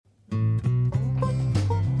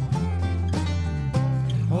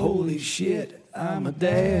Holy shit, I'm a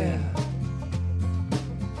dad.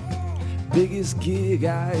 Biggest gig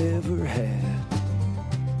I ever had.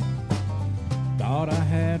 Thought I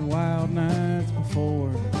had wild nights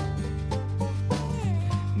before.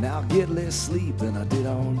 Now get less sleep than I did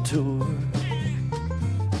on tour.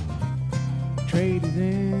 Traded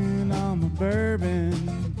in on the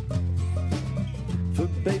bourbon For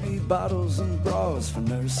baby bottles and bras for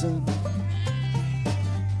nursing.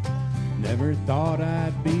 Never thought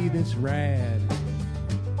I'd be this rad.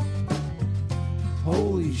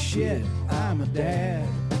 Holy shit, I'm a dad.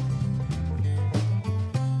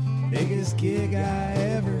 Biggest gig I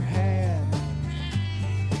ever had.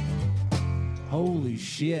 Holy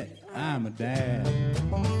shit, I'm a dad.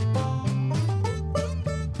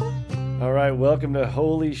 All right, welcome to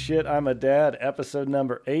Holy Shit, I'm a Dad, episode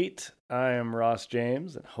number 8. I am Ross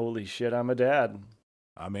James, and holy shit, I'm a dad.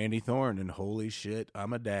 I'm Andy Thorne, and holy shit,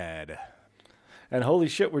 I'm a dad. And holy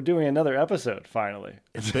shit, we're doing another episode, finally.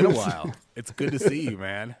 It's been a while. It's good to see you,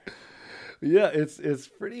 man. Yeah, it's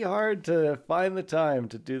pretty hard to find the time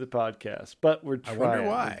to do the podcast, but we're trying. I wonder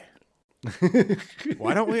why.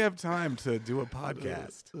 Why don't we have time to do a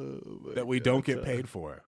podcast that we don't get paid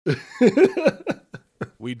for?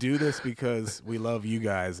 We do this because we love you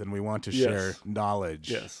guys and we want to share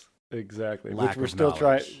knowledge. Yes, exactly. Lack Which we're of still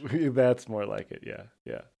knowledge. trying. That's more like it. Yeah.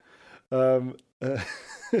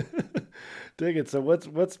 Dig it. So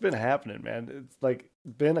what's been happening, man? It's like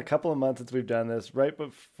been a couple of months since we've done this.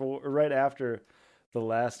 Right after the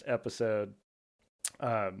last episode,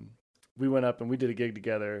 we went up and we did a gig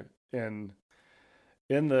together in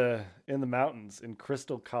the mountains in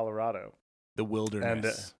Crystal, Colorado. The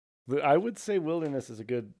wilderness. And I would say wilderness is a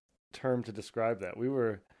good term to describe that. We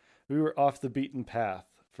were off the beaten path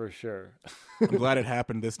for sure. I'm glad it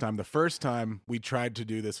happened this time. The first time we tried to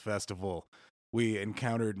do this festival, we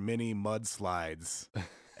encountered many mudslides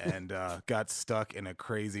and got stuck in a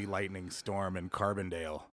crazy lightning storm in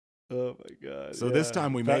Carbondale. Oh my god! So this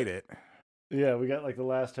time we made it. Yeah, we got like the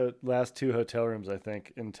last two hotel rooms, I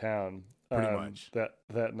think, in town. Pretty much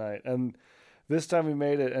that night, and this time we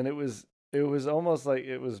made it, and it was almost like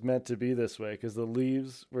it was meant to be this way because the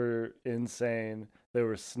leaves were insane. There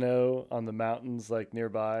was snow on the mountains like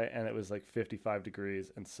nearby, and it was like 55 degrees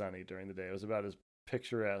and sunny during the day. It was about as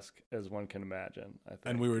picturesque as one can imagine, I think.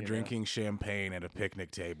 And we were drinking champagne at a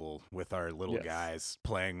picnic table with our little guys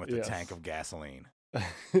playing with a tank of gasoline.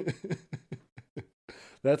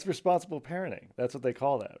 That's responsible parenting. That's what they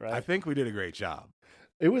call that, right? I think we did a great job.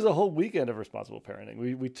 It was a whole weekend of responsible parenting.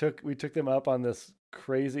 We took them up on this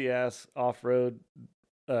crazy ass off-road,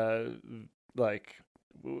 like,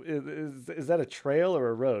 is that a trail or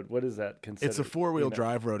a road? What is that considered? It's a four-wheel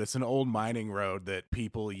drive road. It's an old mining road that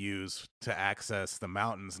people use to access the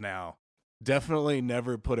mountains now. Definitely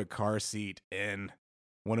never put a car seat in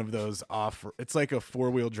one of those it's like a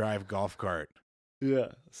four-wheel drive golf cart. Yeah,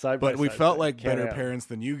 but we felt like better parents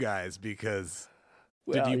than you guys because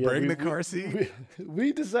did you bring the car seat?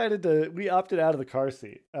 We decided we opted out of the car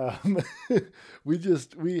seat.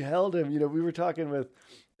 We held him. We were talking with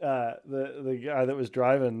the guy that was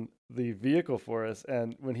driving the vehicle for us,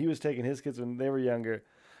 and when he was taking his kids when they were younger,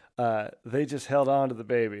 they just held on to the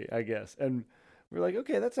baby, I guess. And we're like,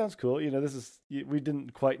 okay, that sounds cool. We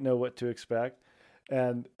didn't quite know what to expect,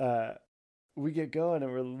 and we get going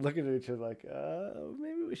and we're looking at each other like,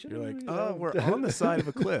 maybe we should. You're like, we're on the side of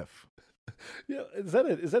a cliff. Yeah, is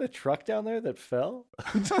that a truck down there that fell?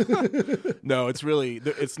 No,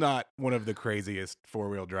 it's not one of the craziest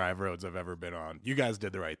four-wheel drive roads I've ever been on. You guys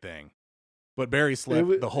did the right thing, but Barry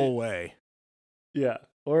slept the whole way. Yeah,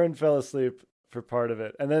 Oren fell asleep for part of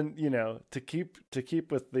it, and then to keep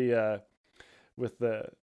with the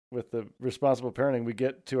responsible parenting, we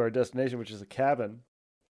get to our destination, which is a cabin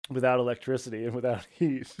without electricity and without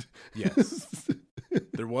heat. Yes.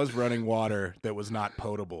 There was running water that was not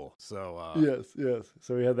potable. So yes.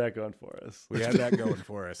 So we had that going for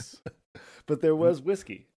us. But there was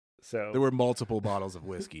whiskey. So there were multiple bottles of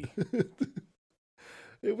whiskey.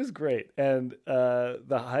 It was great. And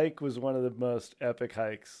the hike was one of the most epic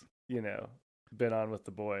hikes, been on with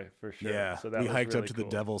the boy for sure. Yeah. So we hiked really up to the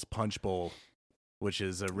Devil's Punch Bowl, which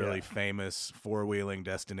is a really famous four-wheeling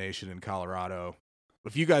destination in Colorado.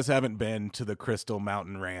 If you guys haven't been to the Crystal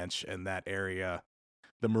Mountain Ranch and that area,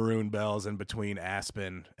 the Maroon Bells in between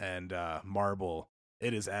Aspen and Marble,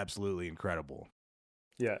 it is absolutely incredible.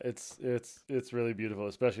 Yeah, it's really beautiful,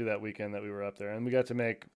 especially that weekend that we were up there. And we got to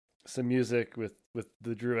make some music with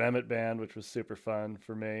the Drew Emmett Band, which was super fun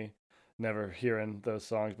for me. Never hearing those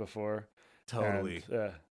songs before. Totally.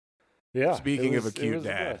 And, yeah. Speaking of a cute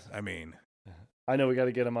dad, I mean, I know we got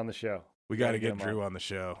to get him on the show. We got to get get him Drew on the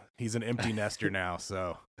show. He's an empty nester now,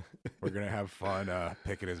 so we're going to have fun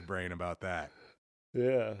picking his brain about that.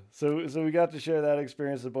 Yeah. So we got to share that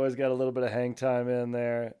experience. The boys got a little bit of hang time in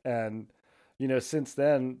there. And, you know, since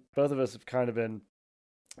then, both of us have kind of been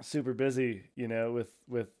super busy, you know,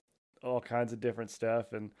 with all kinds of different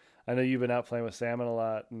stuff. And I know you've been out playing with Salmon a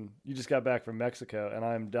lot, and you just got back from Mexico, and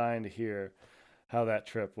I'm dying to hear how that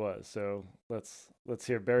trip was. So let's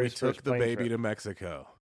hear Barry's We first took the plane baby trip. to Mexico.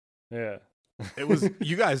 Yeah. It was,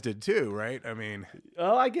 you guys did too, right? I mean,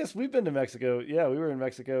 Oh, I guess we've been to Mexico. Yeah, we were in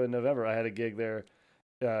Mexico in November. I had a gig there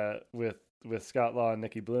with Scott Law and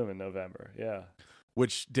Nikki Bloom in November. Yeah.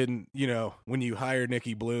 which didn't, you know, when you hire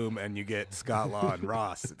Nikki Bloom and you get Scott Law and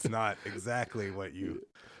Ross, it's not exactly what you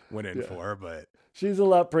went in for, but She's a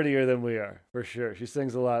lot prettier than we are, for sure. She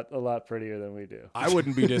sings a lot prettier than we do. I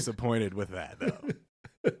wouldn't be disappointed with that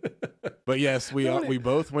though. But yes, we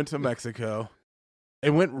both went to Mexico. It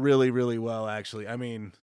went really, really well, actually. I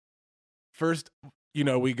mean, first, you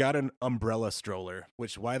know, we got an umbrella stroller,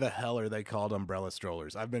 which why the hell are they called umbrella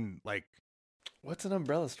strollers? I've been like, What's an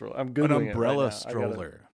umbrella stroller? I'm Googling an umbrella it right now.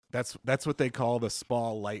 stroller. That's what they call the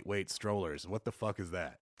small, lightweight strollers. What the fuck is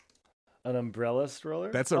that? An umbrella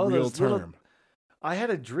stroller? That's a Oh, real those little- term. I had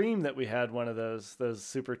a dream that we had one of those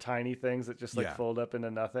super tiny things that just like Yeah. fold up into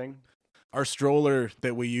nothing. Our stroller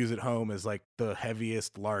that we use at home is like the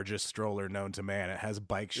heaviest, largest stroller known to man. It has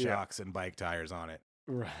bike Yeah. shocks and bike tires on it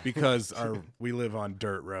Right. because we live on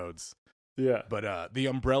dirt roads. Yeah. But the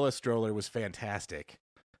umbrella stroller was fantastic.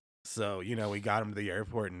 So, you know, we got him to the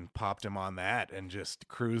airport and popped him on that and just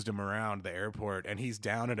cruised him around the airport. And he's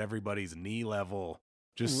down at everybody's knee level,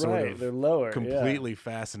 just sort Right. of They're lower. yeah. completely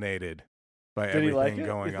fascinated by Did he like everything it,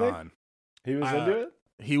 going you think? on. He was into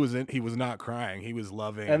it? He was not crying. He was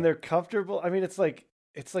loving. And they're comfortable. I mean, it's like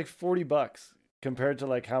 $40 compared to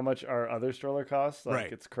like how much our other stroller costs. Like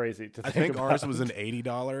Right. it's crazy to I think think ours about. was an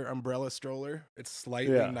 $80 umbrella stroller. It's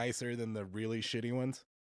slightly Yeah. nicer than the really shitty ones.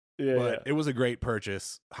 Yeah, But it was a great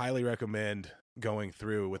purchase. Highly recommend going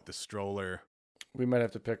through with the stroller. we might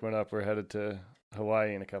have to pick one up. We're headed to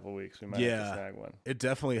Hawaii in a couple weeks. We might have Yeah. to snag one. It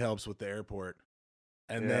definitely helps with the airport.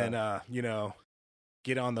 And Yeah. then, you know,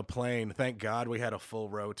 get on the plane. Thank God we had a full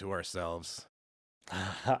row to ourselves,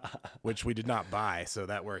 which we did not buy. So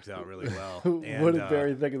that worked out really well. And, What did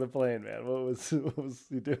Barry think of the plane, man? What was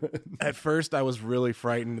he doing? at first, I was really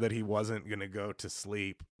frightened that he wasn't going to go to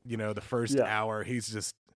sleep. You know, the first Yeah. hour,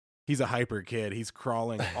 he's a hyper kid. He's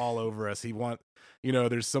crawling all over us. You know,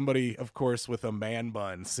 there's somebody, of course, with a man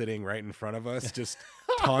bun sitting right in front of us, just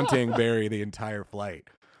taunting Barry the entire flight,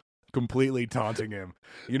 completely taunting him.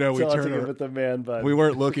 You know, we Taunting turn him around. with the man bun. We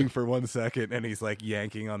weren't looking for 1 second, and he's like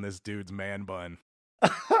yanking on this dude's man bun.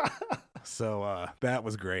 So that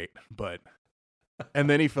was great. And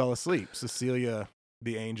then he fell asleep. Cecilia,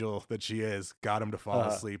 the angel that she is, got him to fall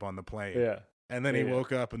asleep on the plane. Yeah. And then he Yeah.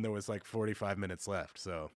 woke up and there was like 45 minutes left.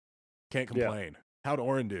 So can't Yeah. complain. How'd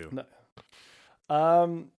Oren do? No.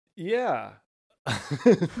 Yeah.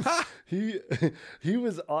 he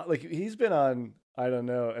was on, like, he's been on, I don't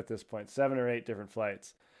know at this point, 7 or 8 different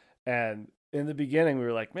flights. And in the beginning we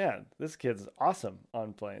were like, man, this kid's awesome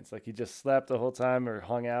on planes. Like he just slept the whole time or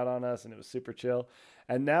hung out on us and it was super chill.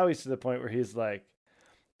 And now he's to the point where he's like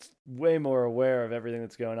way more aware of everything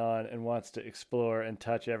that's going on and wants to explore and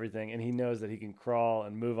touch everything. And he knows that he can crawl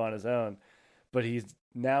and move on his own, but he's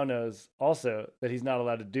now knows also that he's not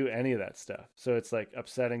allowed to do any of that stuff. So it's like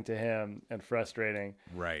upsetting to him and frustrating.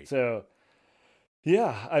 Right. So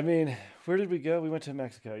yeah, I mean, where did we go? We went to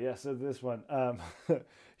Mexico. Yeah. So this one,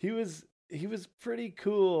 he was pretty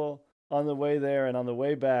cool on the way there, and on the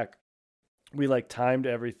way back, we like timed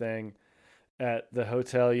everything at the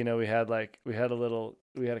hotel. You know, we had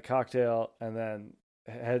a cocktail and then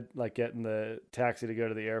had like getting the taxi to go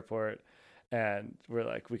to the airport. And we're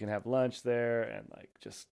like, we can have lunch there and like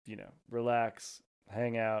just, you know, relax,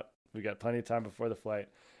 hang out. We got plenty of time before the flight.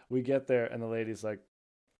 We get there and the lady's like,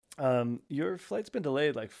 your flight's been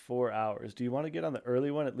delayed like 4 hours. Do you want to get on the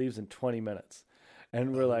early one? It leaves in 20 minutes.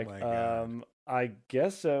 And we're my God. I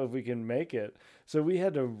guess so if we can make it. So we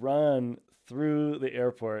had to run through the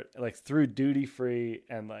airport, like through duty free,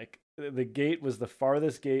 and like the gate was the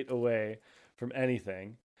farthest gate away from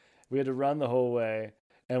anything. We had to run the whole way.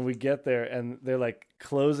 And we get there and they're like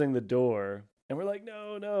closing the door and we're like,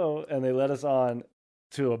 no. And they let us on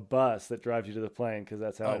to a bus that drives you to the plane because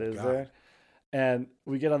that's how it is there. And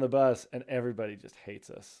we get on the bus and everybody just hates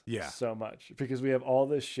us so much because we have all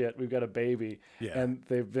this shit. We've got a baby and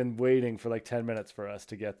they've been waiting for like 10 minutes for us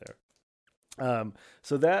to get there.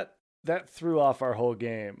 So that threw off our whole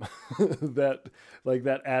game.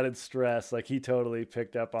 that added stress. Like he totally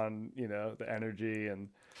picked up on, you know, the energy and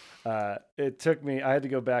It took me. I had to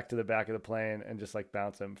go back to the back of the plane and just like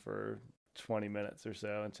bounce him for 20 minutes or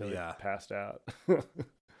so until he passed out.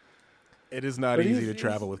 It is not easy to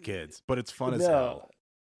travel with kids, but it's fun as hell.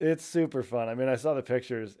 It's super fun. I mean, I saw the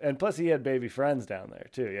pictures, and plus he had baby friends down there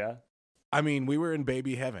too. Yeah. I mean, we were in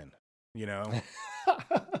baby heaven. You know,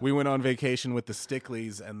 we went on vacation with the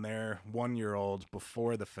Stickleys and their 1-year-old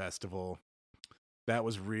before the festival. That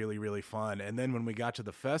was really, really fun. And then when we got to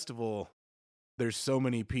the festival, there's so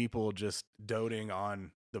many people just doting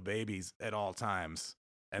on the babies at all times.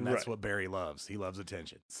 And that's what Barry loves. He loves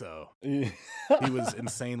attention. So he was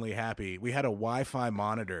insanely happy. We had a Wi-Fi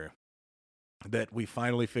monitor that we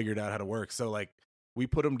finally figured out how to work. So like we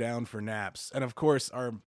put him down for naps. And of course,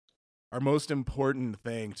 our most important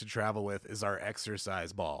thing to travel with is our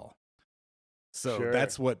exercise ball. So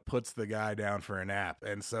that's what puts the guy down for a nap.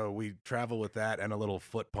 And so we travel with that and a little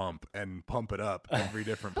foot pump and pump it up every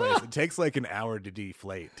different place. It takes like an hour to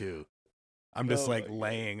deflate too. I'm just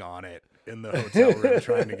laying on it in the hotel room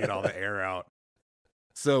trying to get all the air out.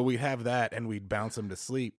 So we'd have that and we'd bounce him to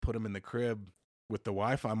sleep, put him in the crib with the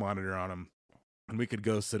Wi-Fi monitor on him, and we could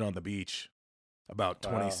go sit on the beach about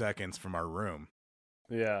 20 seconds from our room.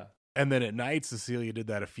 Yeah. And then at night, Cecilia did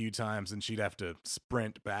that a few times and she'd have to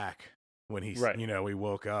sprint back when he, we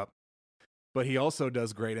woke up. But he also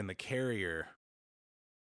does great in the carrier.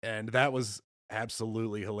 And that was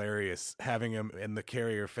absolutely hilarious, having him in the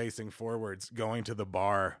carrier facing forwards, going to the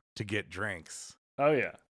bar to get drinks. Oh,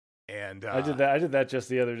 yeah. And I did that just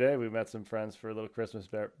the other day. We met some friends for a little Christmas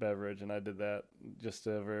beverage, and I did that just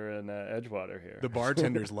over in Edgewater here. The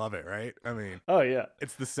bartenders love it, right? I mean, oh yeah,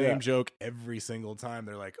 it's the same joke every single time.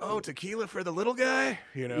 They're like, "Oh, tequila for the little guy,"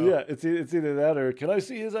 you know? Yeah, it's either that or "Can I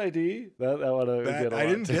see his ID?" That one I get a lot. I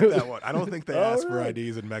didn't get that one. I don't think they ask for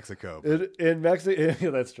IDs in Mexico. In Mexico,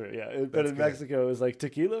 yeah, that's true. Yeah, but in Mexico, it was like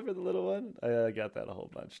tequila for the little one. I got that a whole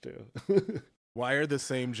bunch too. Why are the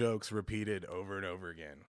same jokes repeated over and over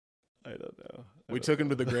again? I don't know. We took him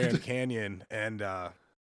to the Grand Canyon, and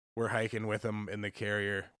we're hiking with him in the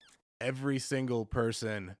carrier. Every single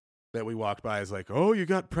person that we walked by is like, "Oh, you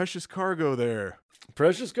got precious cargo there."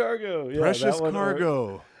 Precious cargo. Yeah, precious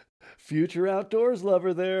cargo. Future outdoors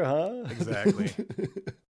lover there, huh? Exactly.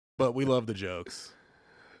 But we love the jokes.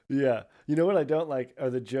 Yeah. You know what I don't like are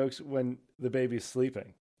the jokes when the baby's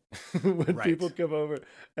sleeping. When people come over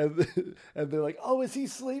and they're like, "Oh, is he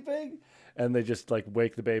sleeping?" And they just like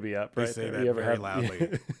wake the baby up. They say that very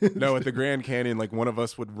loudly. No, at the Grand Canyon, like one of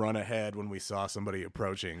us would run ahead when we saw somebody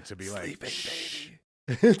approaching to be like, "Shh."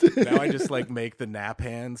 Now I just like make the nap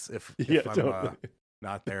hands if I'm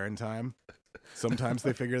not there in time. Sometimes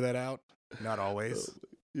they figure that out. Not always.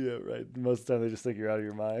 Yeah, right. Most of the time they just think you're out of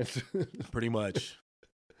your mind. Pretty much.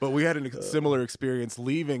 But we had a similar experience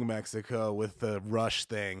leaving Mexico with the rush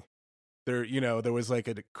thing. There was like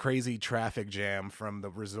a crazy traffic jam from the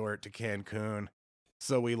resort to Cancun.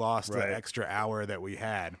 So we lost the extra hour that we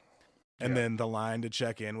had. And then the line to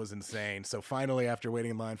check in was insane. So finally, after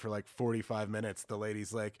waiting in line for like 45 minutes, the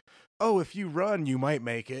lady's like, "Oh, if you run, you might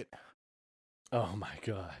make it." Oh my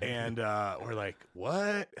God. And we're like,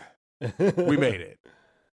 "What?" We made it.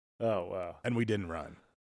 Oh, wow. And we didn't run.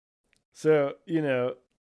 So,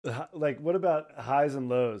 like what about highs and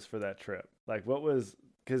lows for that trip? Like what was,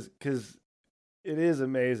 because it is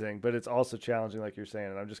amazing, but it's also challenging, like you're saying.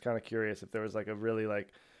 And I'm just kind of curious if there was like a really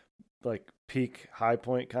like peak high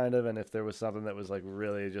point kind of, and if there was something that was like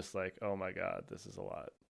really just like, oh my God, this is a lot.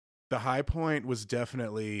 The high point was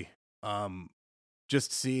definitely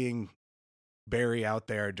just seeing Barry out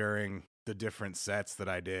there during the different sets that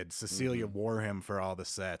I did. Cecilia wore him for all the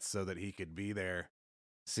sets so that he could be there,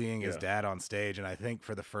 seeing his dad on stage. And I think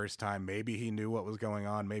for the first time, maybe he knew what was going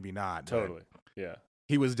on, maybe not. Totally. Yeah.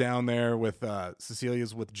 He was down there with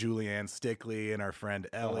Cecilia's with Julianne Stickley and our friend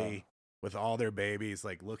Ellie with all their babies,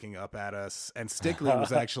 like looking up at us. And Stickley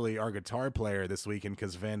was actually our guitar player this weekend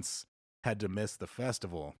because Vince had to miss the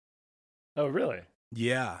festival. Oh, really?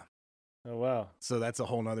 Yeah. Oh, wow. So that's a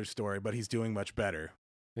whole nother story, but he's doing much better.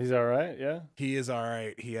 He's all right. Yeah. He is all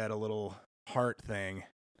right. He had a little heart thing.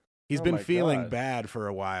 He's been feeling bad for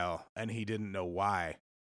a while and he didn't know why.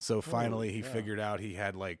 So finally he figured out he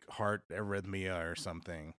had like heart arrhythmia or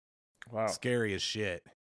something. Wow. Scary as shit.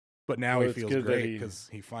 But now he feels great because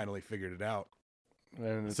he finally figured it out.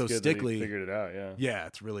 And it's so good Stickley that he figured it out, yeah. Yeah,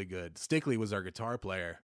 it's really good. Stickley was our guitar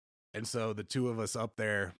player. And so the two of us up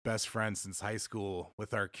there, best friends since high school,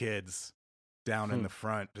 with our kids down in the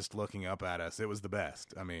front just looking up at us. It was the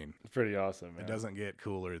best. I mean, it's pretty awesome, man. It doesn't get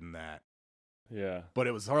cooler than that. Yeah. But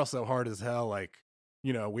it was also hard as hell. Like,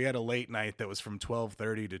 we had a late night that was from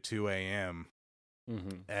 12:30 to 2 a.m.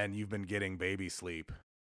 And you've been getting baby sleep,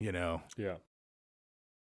 Yeah.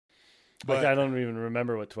 Like, I don't even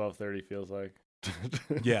remember what 12:30 feels like.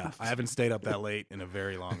 Yeah, I haven't stayed up that late in a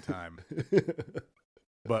very long time.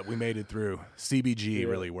 But we made it through. CBG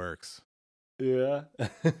really works. Yeah.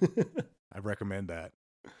 I recommend that.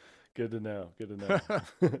 Good to know.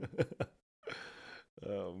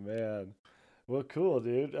 Oh, man. Well, cool,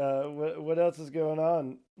 dude. What else is going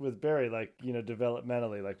on with Barry? Like,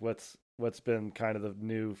 developmentally, like what's been kind of the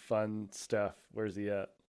new fun stuff? Where's he at?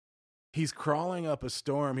 He's crawling up a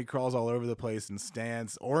storm. He crawls all over the place and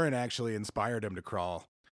stands. Oren actually inspired him to crawl,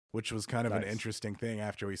 which was kind of an interesting thing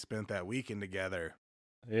after we spent that weekend together.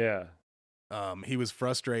 Yeah. He was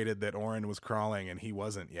frustrated that Oren was crawling and he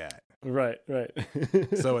wasn't yet. Right.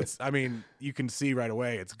 So you can see right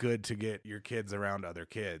away it's good to get your kids around other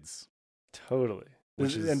kids. Totally.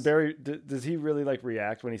 And Barry, does he really like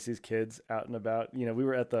react when he sees kids out and about? We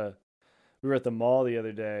were at the mall the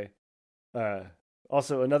other day.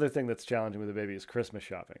 Also, another thing that's challenging with a baby is Christmas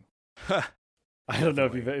shopping. I don't know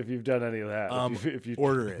if you've done any of that. If you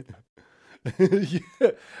order it.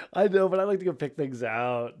 Yeah, I know, but I like to go pick things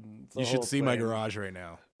out. You should see my garage right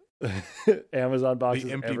now. Amazon boxes,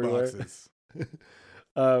 the empty everywhere. boxes.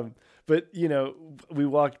 But we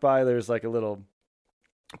walked by. There's like a little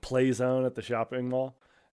play zone at the shopping mall,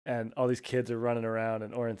 and all these kids are running around.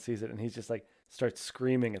 And Oren sees it, and he's just like starts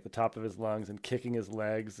screaming at the top of his lungs and kicking his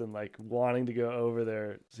legs and like wanting to go over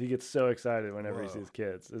there. So he gets so excited whenever he sees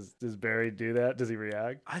kids. Does Barry do that? Does he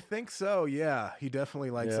react? I think so. Yeah, he definitely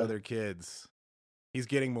likes other kids. He's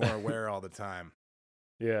getting more aware all the time.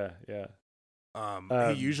 Yeah.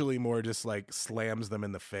 He usually more just like slams them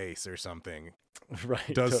in the face or something.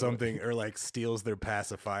 Right. Does something or like steals their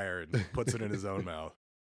pacifier and puts it in his own mouth.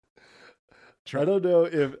 I don't know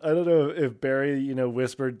if Barry,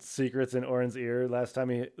 whispered secrets in Oren's ear last time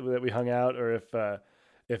that we hung out, or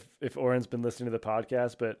if Oren's been listening to the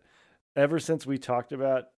podcast. But ever since we talked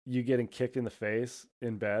about you getting kicked in the face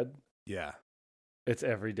in bed, yeah, it's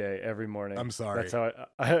every day, every morning. I'm sorry. That's how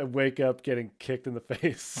I wake up getting kicked in the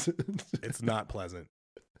face. It's not pleasant.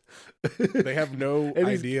 They have no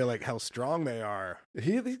idea like how strong they are.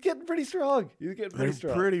 He's getting pretty strong. They're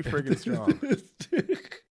pretty friggin' strong.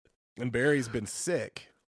 And Barry's been sick.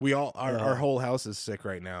 Our whole house is sick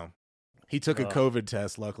right now. He took a COVID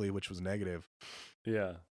test, luckily, which was negative.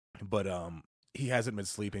 Yeah. But he hasn't been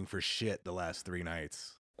sleeping for shit the last 3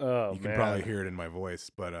 nights. Oh, you can probably hear it in my voice,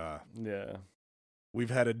 but yeah. We've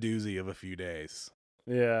had a doozy of a few days.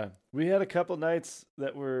 Yeah. We had a couple nights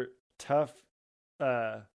that were tough,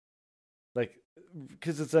 like,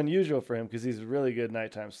 because it's unusual for him because he's a really good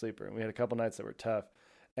nighttime sleeper. And we had a couple nights that were tough.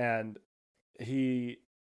 And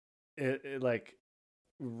it like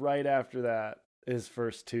right after that, his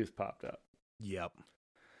first tooth popped up. Yep.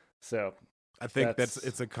 So I think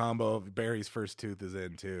it's a combo of Barry's first tooth is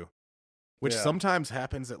in too, which sometimes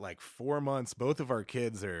happens at like 4 months. Both of our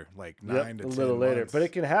kids are like 9 to 10 months. A little later, but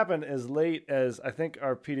it can happen as late as I think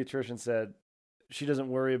our pediatrician said. She doesn't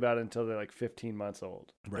worry about it until they're like 15 months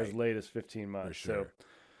old, as late as 15 months. Sure.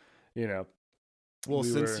 So, well,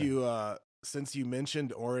 since you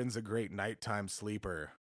mentioned Oren's a great nighttime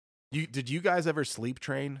sleeper, did you guys ever sleep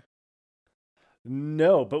train?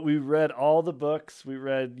 No, but we read all the books. We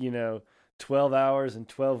read, 12 hours and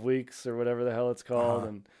 12 weeks or whatever the hell it's called.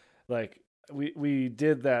 And like, we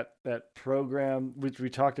did that program, which we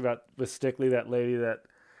talked about with Stickley, that lady that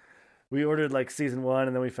we ordered like season 1,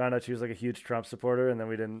 and then we found out she was like a huge Trump supporter, and then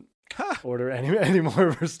we didn't order any more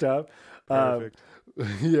of her stuff. Perfect.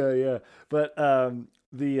 Yeah. But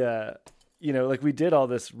like we did all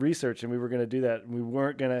this research, and we were going to do that,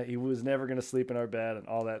 and he was never going to sleep in our bed and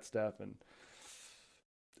all that stuff. And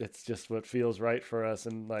it's just what feels right for us.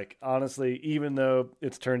 And like, honestly, even though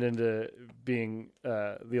it's turned into being,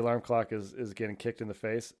 the alarm clock is getting kicked in the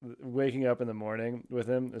face, waking up in the morning with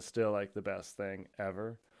him is still like the best thing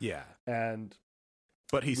ever. Yeah.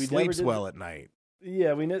 But he sleeps well at night.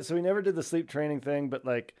 Yeah. So we never did the sleep training thing, but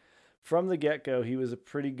like from the get-go, he was a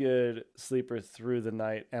pretty good sleeper through the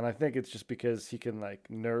night. And I think it's just because he can like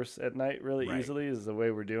nurse at night really easily is the way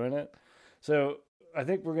we're doing it. So I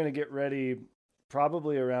think we're going to get ready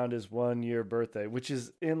probably around his 1-year birthday, which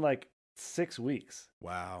is in like 6 weeks.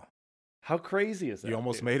 Wow. How crazy is that? You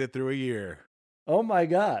almost made it through a year. Oh my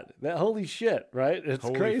God. Holy shit, right? It's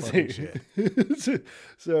holy crazy. Shit.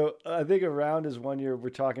 So I think around his 1 year, we're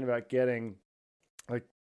talking about getting like,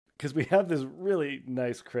 because we have this really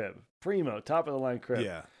nice crib, primo, top of the line crib.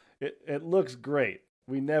 Yeah. It looks great.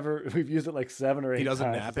 We've used it like 7 or 8 times. He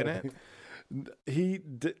doesn't nap in it?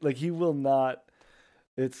 He will not.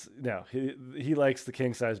 He likes the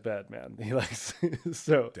king size bed, man. He likes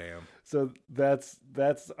so damn. So that's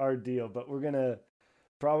our deal. But we're gonna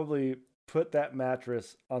probably put that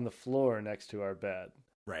mattress on the floor next to our bed.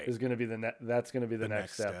 Right. Is going to be that's going to be the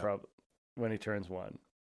next step, step. probably when he turns 1.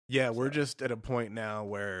 Yeah, we're just at a point now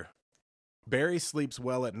where Barry sleeps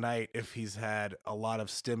well at night if he's had a lot of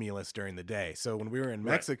stimulus during the day. So when we were in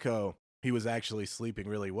Mexico, he was actually sleeping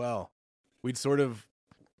really well.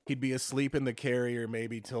 He'd be asleep in the carrier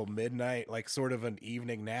maybe till midnight, like sort of an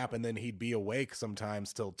evening nap, and then he'd be awake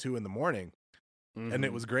sometimes till 2 a.m. Mm-hmm. And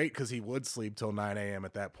it was great because he would sleep till 9 a.m.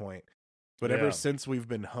 at that point. But ever since we've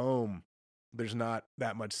been home, there's not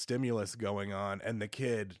that much stimulus going on, and the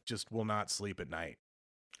kid just will not sleep at night.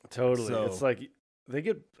 Totally. So, it's like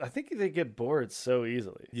I think they get bored so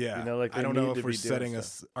easily. Yeah. You know, like I don't know if we're setting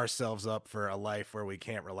ourselves up for a life where we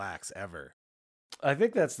can't relax ever. I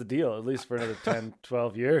think that's the deal, at least for another 10,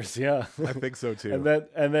 12 years. Yeah. I think so too.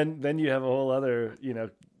 And then you have a whole other,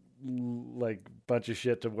 like bunch of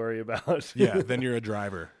shit to worry about. Yeah. Then you're a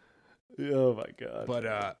driver. Oh my God.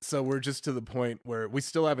 But, so we're just to the point where we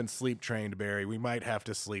still haven't sleep trained Barry. We might have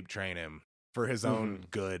to sleep train him for his own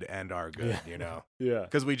good and our good, Yeah.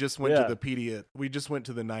 Cause we just went to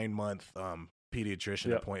the 9-month,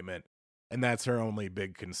 pediatrician appointment. And that's her only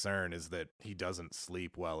big concern is that he doesn't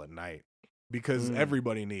sleep well at night. Because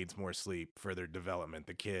everybody needs more sleep for their development,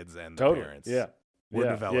 the kids and the parents. Yeah. We're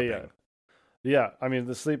developing. Yeah. I mean,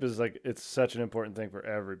 the sleep is it's such an important thing for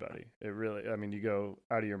everybody. It really, you go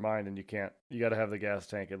out of your mind and you got to have the gas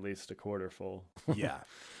tank at least a quarter full. Yeah.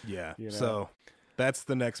 So that's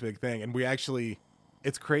the next big thing. And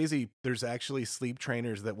it's crazy. There's actually sleep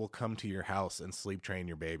trainers that will come to your house and sleep train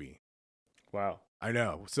your baby. Wow. I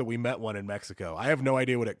know. So we met one in Mexico. I have no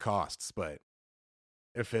idea what it costs, but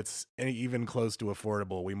if it's even close to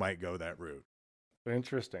affordable, we might go that route.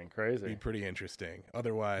 Interesting. Crazy. It'd be pretty interesting.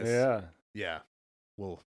 Otherwise, yeah,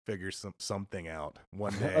 we'll figure something out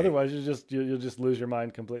one day. Otherwise, you'll just lose your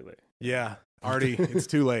mind completely. Yeah, Artie, it's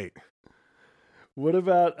too late. What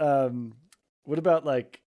about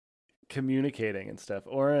like communicating and stuff?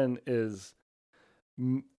 Oren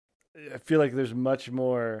I feel like there's much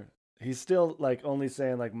more. He's still like only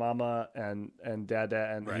saying like mama and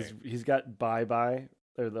dada, and he's got bye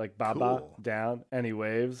or like baba down, and he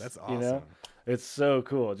waves. That's awesome. It's so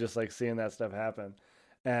cool just like seeing that stuff happen.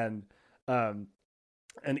 And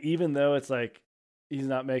even though it's like he's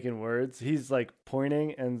not making words, he's like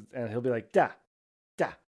pointing and he'll be like da,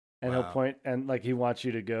 and he'll point and like he wants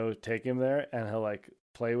you to go take him there, and he'll like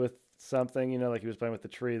play with something, like he was playing with the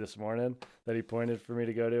tree this morning that he pointed for me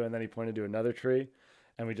to go to, and then he pointed to another tree,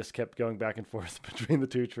 and we just kept going back and forth between the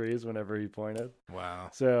two trees whenever he pointed. Wow.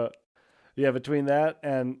 So yeah, between that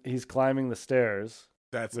and he's climbing the stairs.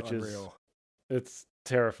 That's unreal. It's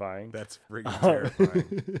terrifying. That's freaking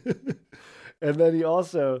terrifying. And then he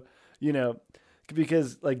also,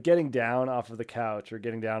 because like getting down off of the couch or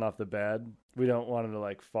getting down off the bed, we don't want him to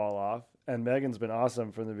like fall off. And Megan's been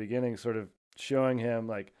awesome from the beginning, sort of showing him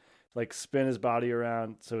like spin his body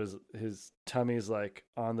around so his tummy's like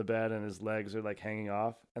on the bed and his legs are like hanging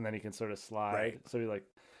off, and then he can sort of slide. Right. So he like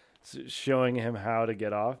showing him how to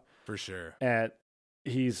get off. For sure. And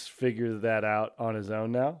he's figured that out on his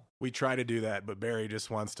own now. We try to do that, but Barry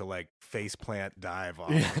just wants to like face plant dive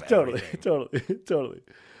off. Yeah, of totally.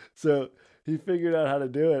 So he figured out how to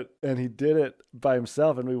do it, and he did it by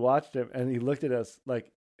himself. And we watched him, and he looked at us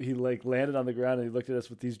like he like landed on the ground, and he looked at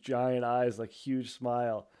us with these giant eyes, like huge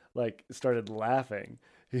smile, like started laughing.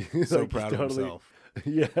 He's so like, proud of himself.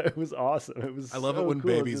 Yeah, it was awesome. It was. I love it when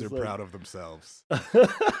cool. babies are proud of themselves.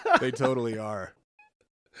 They totally are.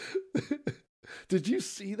 Did you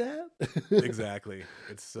see that? Exactly.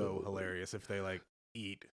 It's so hilarious if they like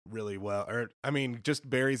eat really well. Or just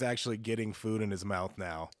Barry's actually getting food in his mouth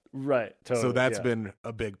now. Right. Totally. So that's been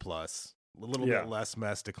a big plus. A little bit less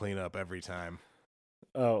mess to clean up every time.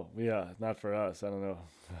 Oh, yeah. Not for us. I don't know.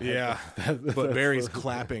 Yeah. But Barry's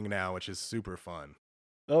clapping now, which is super fun.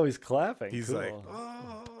 Oh, he's clapping. He's cool. like,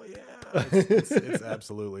 oh, yeah. It's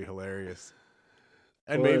absolutely hilarious.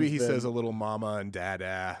 And maybe he says a little mama and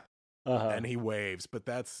dada. And he waves, but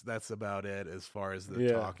that's about it as far as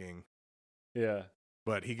the talking. Yeah.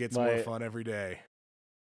 But he gets more fun every day.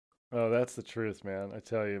 Oh, that's the truth, man. I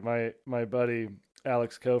tell you. My buddy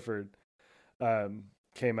Alex Coford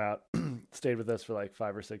came out, stayed with us for like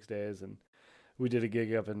 5 or 6 days, and we did a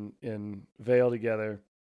gig up in Vail together.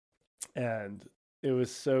 And it was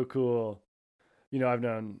so cool. I've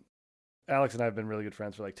known Alex and I have been really good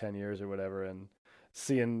friends for like 10 years or whatever, and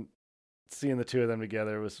seeing the two of them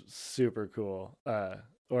together was super cool.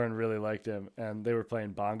 Oren really liked him, and they were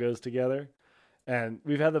playing bongos together. And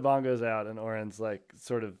we've had the bongos out, and Oren's like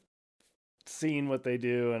sort of seen what they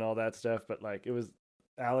do and all that stuff. But like it was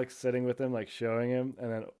Alex sitting with him, like showing him, and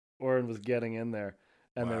then Oren was getting in there,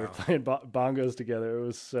 and they were Wow. playing bongos together. It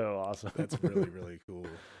was so awesome. That's really, really cool.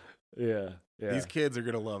 yeah. These kids are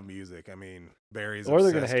gonna love music. I mean, Barry's Or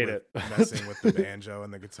they're gonna obsessed hate with it. messing with the banjo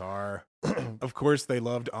and the guitar. Of course, they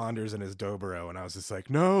loved Anders and his dobro, and I was just like,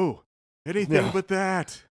 no, anything No. but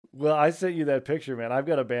that. Well, I sent you that picture, man. I've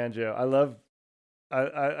got a banjo. I love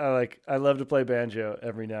to play banjo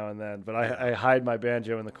every now and then, but I hide my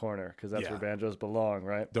banjo in the corner because that's Yeah. where banjos belong,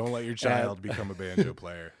 right? Don't let your child become a banjo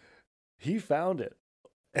player. He found it,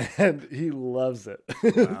 and he loves it.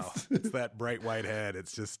 Wow, it's that bright white head.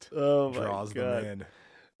 It's just Oh my draws God. them in.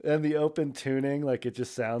 And the open tuning, like it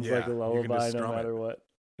just sounds like a Yeah, you can lullaby just no strum it. matter what.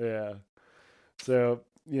 Yeah. So,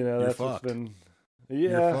 You're that's what's fucked. been.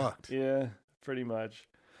 You're Yeah. fucked. Yeah, pretty much.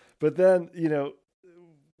 But then,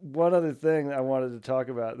 one other thing I wanted to talk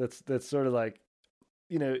about that's sort of like,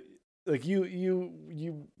 like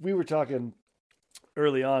we were talking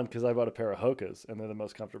early on because I bought a pair of Hokas and they're the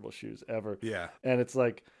most comfortable shoes ever. Yeah, And it's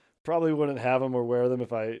like probably wouldn't have them or wear them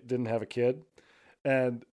if I didn't have a kid.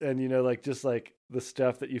 And like just like the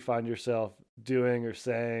stuff that you find yourself doing or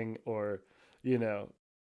saying, or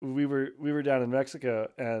we were down in Mexico,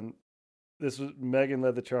 and this was Megan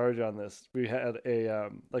led the charge on this. We had a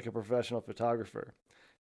like a professional photographer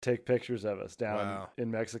take pictures of us down Wow. in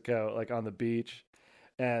Mexico, like on the beach.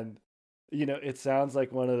 And it sounds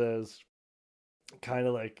like one of those kind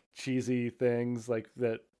of like cheesy things like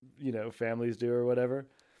that families do or whatever.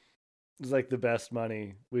 It's like the best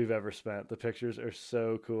money we've ever spent. The pictures are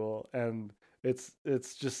so cool, and it's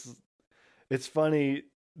funny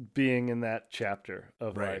being in that chapter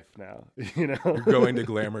of Right. life now. you're going to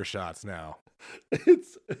glamour shots now.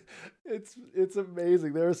 It's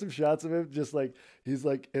amazing. There are some shots of him just like he's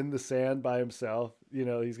like in the sand by himself.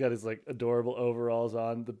 He's got his like adorable overalls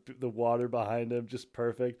on, the water behind him just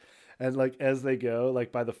perfect. And like as they go,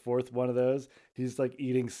 like by the fourth one of those, he's like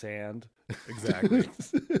eating sand. Exactly.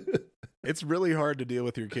 It's really hard to deal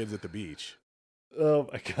with your kids at the beach. Oh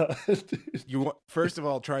my God. Dude. You want, first of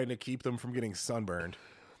all, trying to keep them from getting sunburned.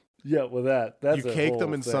 Yeah, well that's You a cake them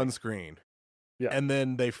whole in thing. sunscreen. Yeah. And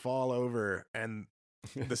then they fall over and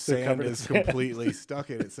the They're sand covered in is sand. completely stuck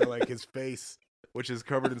in it. So like his face, which is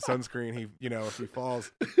covered in sunscreen, if he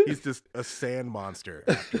falls, he's just a sand monster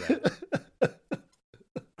after that.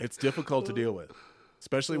 It's difficult to deal with,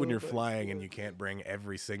 especially when Oh you're my flying and God. you can't bring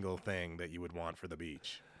every single thing that you would want for the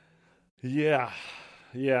beach. Yeah.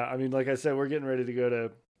 I mean, like I said, we're getting ready to go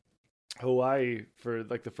to Hawaii for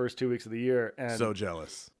like the first 2 weeks of the year, and So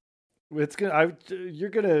jealous. you're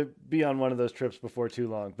gonna be on one of those trips before too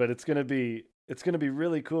long, but it's gonna be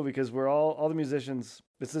really cool because we're all the musicians.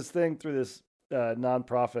 It's this thing through this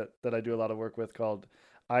nonprofit that I do a lot of work with called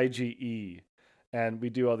IGE, and we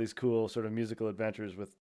do all these cool sort of musical adventures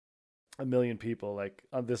with a million people. Like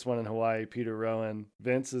on this one in Hawaii, Peter Rowan,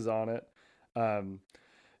 Vince is on it.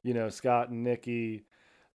 Scott and Nikki,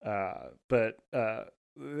 but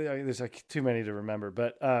there's like too many to remember.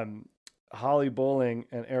 But Holly Bowling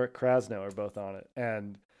and Eric Krasno are both on it,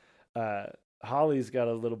 and Holly's got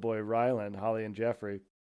a little boy, Rylan, Holly and Jeffrey,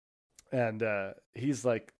 and he's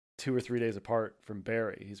like 2 or 3 days apart from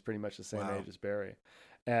Barry. He's pretty much the same Wow. age as Barry,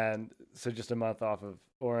 and so just a month off of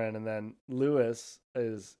Oren. And then Lewis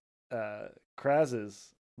is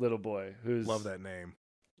Kraz's little boy, who's Love that name.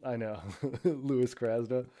 I know. Louis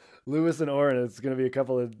Krasno. Lewis and Oren. It's going to be a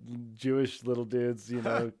couple of Jewish little dudes,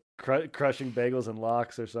 crushing bagels and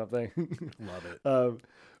lox or something. Love it.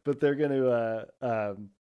 But they're going to,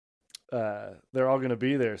 they're all going to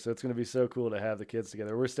be there. So it's going to be so cool to have the kids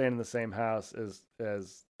together. We're staying in the same house as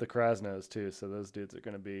the Krasnos too. So those dudes are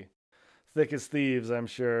going to be thick as thieves, I'm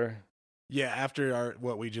sure. Yeah, after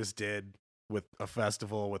what we just did with a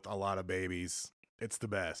festival with a lot of babies, it's the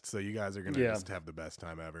best. So you guys are going to Yeah. just have the best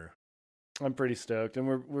time ever. I'm pretty stoked, and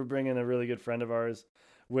we're bringing a really good friend of ours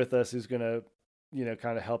with us who's gonna,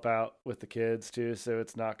 kind of help out with the kids too. So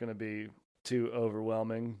it's not gonna be too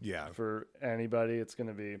overwhelming. Yeah. For anybody, it's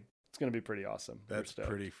gonna be pretty awesome. We're That's stoked.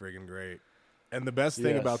 pretty friggin' great. And the best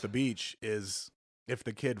thing Yes. about the beach is if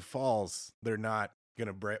the kid falls, they're not going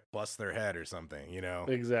to bust their head or something,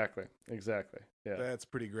 Exactly. Yeah. That's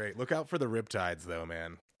pretty great. Look out for the riptides, though,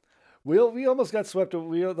 man. We almost got swept.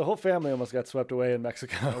 The whole family almost got swept away in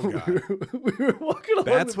Mexico. Oh, God. we were walking along.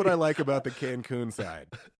 That's the what I beach. like about the Cancun side.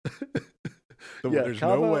 Yeah, There's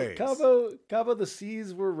Cabo, no ways. Cabo, the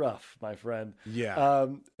seas were rough, my friend. Yeah.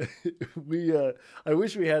 I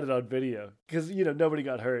wish we had it on video because nobody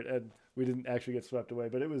got hurt and we didn't actually get swept away.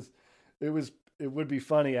 But it would be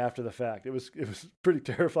funny after the fact. It was pretty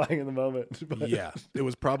terrifying in the moment. But Yeah. It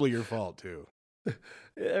was probably your fault, too.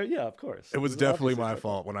 yeah, of course. It was definitely obviously my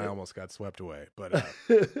fault when I almost got swept away, but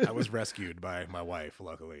I was rescued by my wife,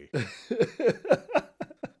 luckily.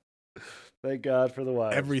 Thank God for the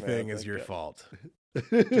wives. Everything man. is Thank your God. fault.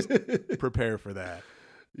 Prepare for that.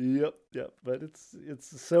 Yep. But it's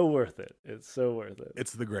so worth it. It's so worth it.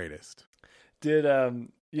 It's the greatest. Did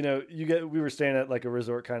we were staying at like a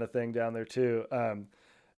resort kind of thing down there too.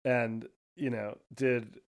 And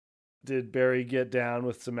did Barry get down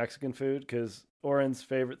with some Mexican food? Because Oren's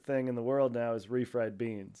favorite thing in the world now is refried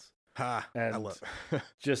beans. Ha! And I love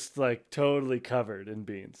just like totally covered in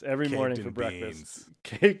beans every Caked morning in for breakfast. beans.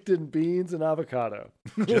 Caked in beans and avocado.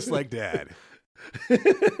 Just like Dad.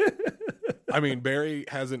 I mean, Barry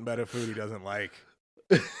hasn't met a food he doesn't like.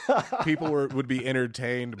 People would be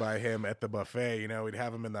entertained by him at the buffet. We'd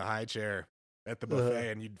have him in the high chair at the buffet,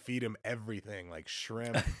 and you'd feed him everything like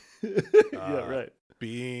shrimp, Yeah, right.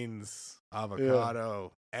 beans,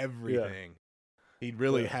 avocado, everything. He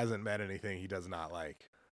really Yeah. hasn't met anything he does not like.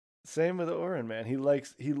 Same with Oren, man. He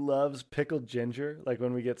loves pickled ginger. Like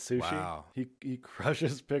when we get sushi, Wow. he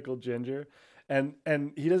crushes pickled ginger, and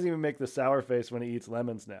he doesn't even make the sour face when he eats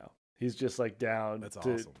lemons now. He's just like down That's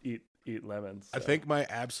to awesome. eat lemons. I so. think my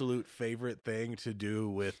absolute favorite thing to do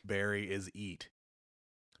with Barry is eat.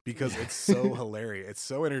 Because it's so hilarious. It's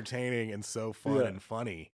so entertaining and so fun Yeah. and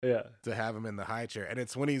funny Yeah, to have him in the high chair. And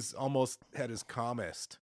it's when he's almost at his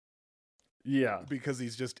calmest yeah. because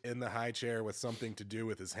he's just in the high chair with something to do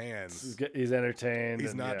with his hands. He's entertained.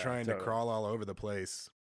 He's and, not yeah, trying to totally. crawl all over the place.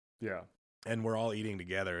 Yeah. And we're all eating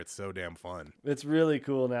together. It's so damn fun. It's really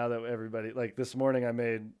cool now that everybody, like this morning I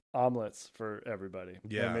made omelets for everybody.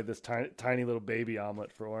 Yeah. I made this tiny little baby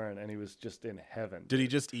omelet for Oren, and he was just in heaven. Did he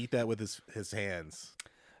just eat that with his hands?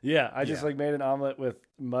 Yeah, I just Yeah. like made an omelet with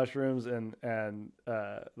mushrooms and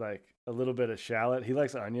like a little bit of shallot. He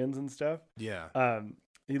likes onions and stuff. Yeah.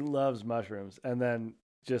 He loves mushrooms, and then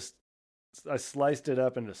I sliced it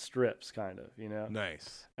up into strips, kind of,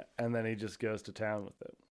 Nice. and then he just goes to town with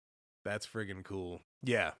it. That's friggin' cool.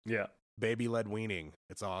 Yeah. Yeah, Baby-led weaning.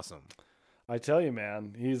 It's awesome. I tell you,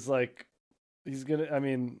 man, he's gonna. I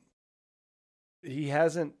mean, he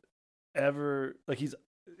hasn't ever like he's.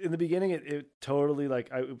 In the beginning, it totally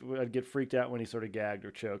like I'd get freaked out when he sort of gagged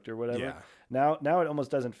or choked or whatever. Yeah. Now it almost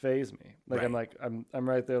doesn't faze me. Like Right. I'm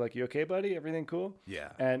right there. Like, you okay, buddy? Everything cool? Yeah.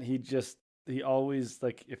 And he always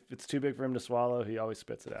like if it's too big for him to swallow, he always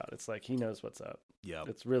spits it out. It's like he knows what's up. Yep.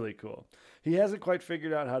 It's really cool. He hasn't quite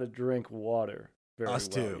figured out how to drink water very Us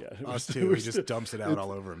well too. yet. Us We're too. He still- just dumps it out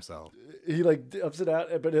all over himself. He like dumps it out,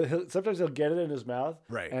 but sometimes he'll get it in his mouth,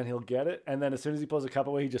 Right. and he'll get it, and then as soon as he pulls a cup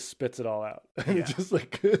away, he just spits it all out. And Yeah. it's just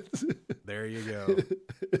like There you go.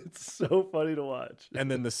 it's so funny to watch.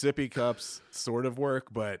 And then the sippy cups sort of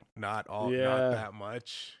work, but not Yeah. that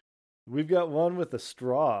much. We've got one with a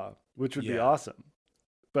straw, which would be Yeah. awesome,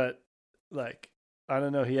 but like I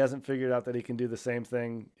don't know, he hasn't figured out that he can do the same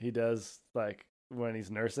thing he does like when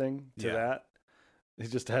he's nursing to Yeah. that. He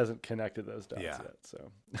just hasn't connected those dots Yeah. yet.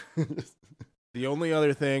 So The only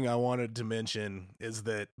other thing I wanted to mention is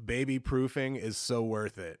that baby proofing is so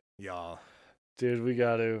worth it, y'all. dude, we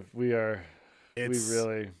are It's we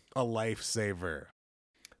really a lifesaver.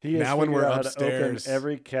 he has now when figured we're out how to upstairs- open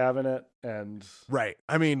every cabinet and Right.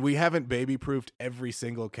 I mean, we haven't baby proofed every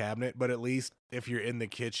single cabinet, but at least if you're in the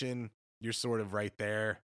kitchen, you're sort of right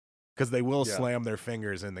there. Because they will Yeah. slam their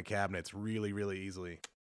fingers in the cabinets really, really easily.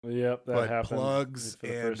 yep, that But happened plugs for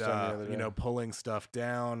the and first time the other day. pulling stuff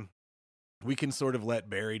down, we can sort of let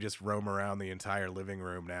Barry just roam around the entire living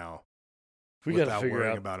room now we got to without figure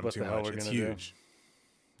worrying out about him what too the hell much. we're It's gonna do. huge.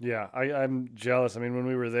 Yeah, I'm jealous. I mean, when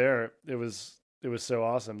we were there, it was so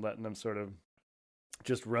awesome letting them sort of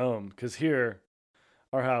just roam. Because here,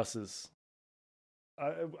 our house is,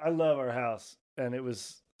 I love our house, and it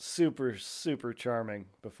was super, super charming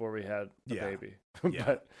before we had a Yeah. baby. Yeah.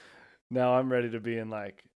 But now I'm ready to be in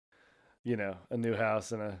like, a new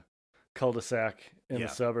house in a cul-de-sac in Yeah.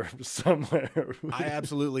 the suburbs somewhere. I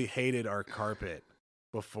absolutely hated our carpet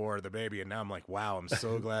before the baby, and now I'm like, wow, I'm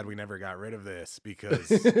so glad we never got rid of this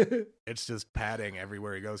because it's just padding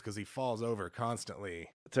everywhere he goes because he falls over constantly.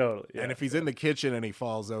 Totally. Yeah, And if he's in the kitchen and he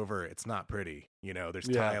falls over, it's not pretty. There's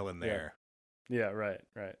Yeah, tile in yeah. there. yeah, right.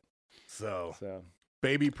 So So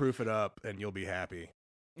baby proof it up and you'll be happy.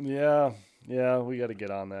 yeah, we got to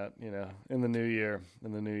get on that. In the new year.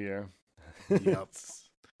 Yep.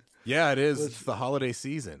 Yeah, it is. Let's- It's the holiday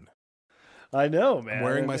season. I know, man. I'm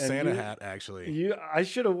wearing my and Santa you- hat, actually. I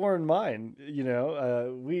should have worn mine.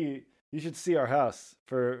 You should see our house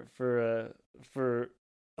for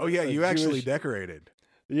Oh, yeah, a you actually Jewish- decorated.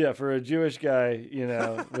 for a Jewish guy,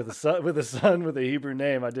 with a son with a Hebrew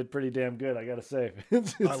name. I did pretty damn good, I gotta say.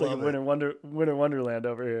 It's like a love it. winter wonderland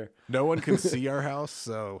over here. No one can see our house,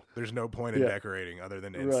 so there's no point in Yeah. decorating other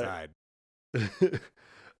than Right. inside.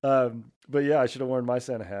 But yeah, I should have worn my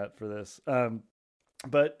Santa hat for this.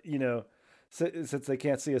 But you know, since they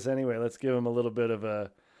can't see us anyway, let's give them a little bit of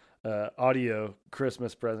a audio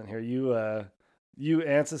Christmas present here. You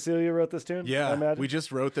and Cecilia wrote this tune? I Yeah, imagine? we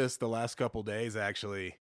just wrote this the last couple days,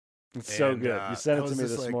 actually. It's so and, good. You sent I it to was me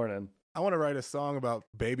just this like, morning. I want to write a song about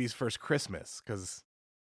baby's first Christmas, because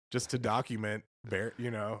just to document,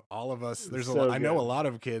 all of us. There's So I know good. a lot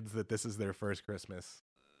of kids that this is their first Christmas,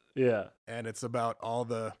 Yeah. and it's about all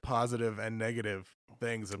the positive and negative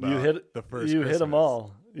things about You hit the first. You Christmas. hit them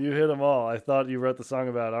all. You hit them all. I thought you wrote the song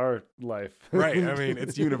about our life. Right. I mean,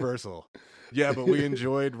 it's universal. Yeah, but we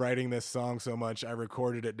enjoyed writing this song so much. I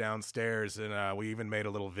recorded it downstairs, and we even made a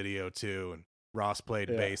little video too. And Ross played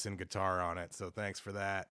Yeah. bass and guitar on it. So thanks for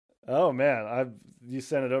that. Oh man, you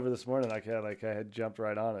sent it over this morning. I had jumped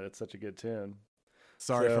right on it. It's such a good tune.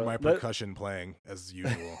 Sorry So, for my percussion playing as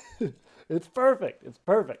usual. It's perfect. It's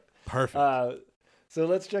perfect. Perfect. So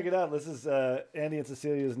let's check it out. This is Andy and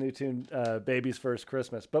Cecilia's new tune, Baby's First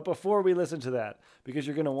Christmas. But before we listen to that, because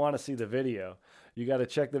you're going to want to see the video, you got to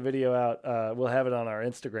check the video out. We'll have it on our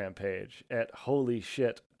Instagram page at Holy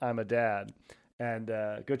Shit, I'm a Dad. And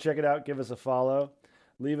go check it out. Give us a follow.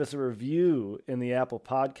 Leave us a review in the Apple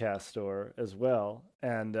Podcast Store as well.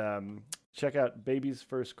 And check out Baby's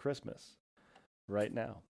First Christmas right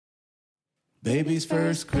now. Baby's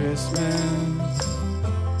first Christmas.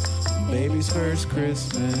 Baby's first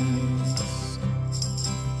Christmas.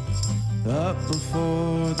 Up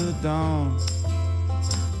before the dawn.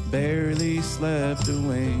 Barely slept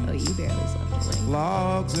away. Oh, you barely slept away.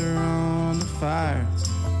 Logs are on the fire,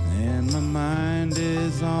 and my mind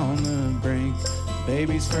is on the brink.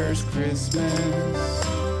 Baby's first Christmas.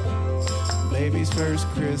 Baby's first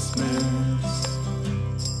Christmas.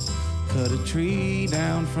 Cut a tree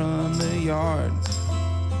down from the yard,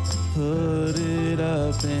 put it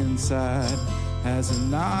up inside.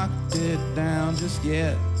 Hasn't knocked it down just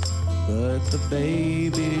yet, but the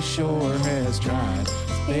baby sure has tried.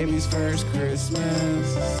 It's baby's first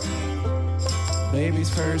Christmas. Baby's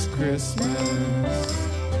first Christmas.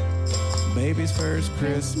 Baby's first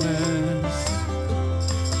Christmas.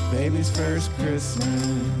 Baby's first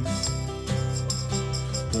Christmas.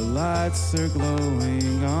 The lights are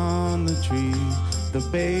glowing on the tree. The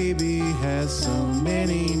baby has so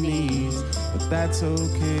many needs, but that's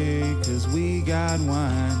okay, 'cause we got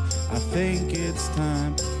wine. I think it's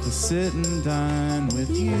time to sit and dine with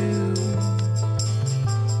you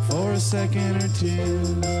for a second or two.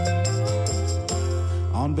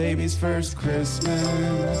 On baby's first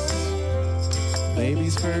Christmas.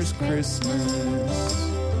 Baby's first Christmas.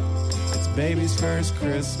 It's baby's first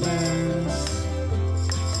Christmas.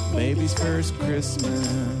 Baby's first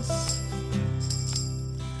Christmas.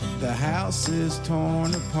 The house is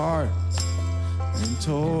torn apart and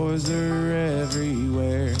toys are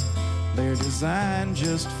everywhere. They're designed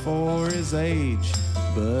just for his age,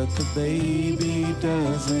 but the baby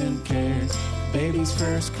doesn't care. Baby's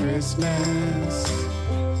first Christmas.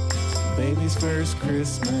 Baby's first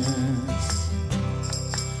Christmas.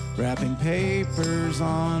 Wrapping papers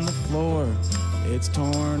on the floor. It's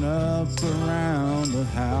torn up around the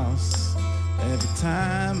house. Every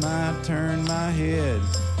time I turn my head,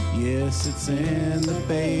 yes, it's in the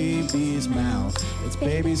baby's mouth. It's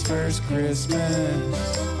baby's first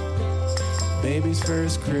Christmas. Baby's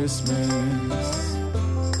first Christmas.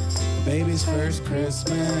 Baby's first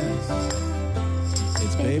Christmas.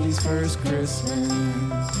 It's baby's first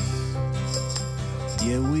Christmas.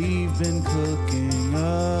 Yeah, we've been cooking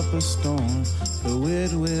up a storm, so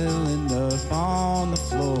it will end up on the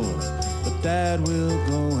floor. But Dad will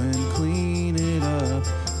go and clean it up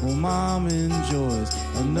while Mom enjoys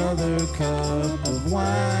another cup of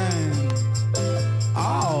wine.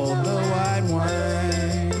 All the white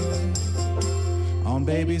wine. On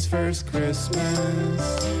baby's first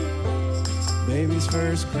Christmas. Baby's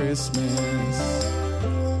first Christmas.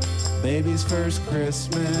 Baby's first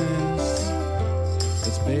Christmas.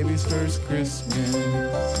 It's baby's first Christmas.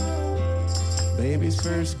 Baby's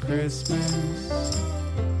first Christmas.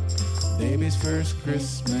 Baby's first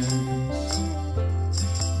Christmas.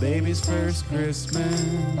 Baby's first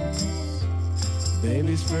Christmas.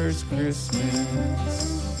 Baby's first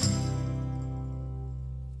Christmas.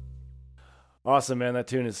 Awesome, man. That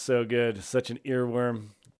tune is so good. Such an earworm.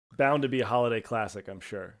 Bound to be a holiday classic, I'm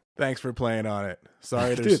sure. Thanks for playing on it.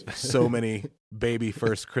 Sorry there's so many baby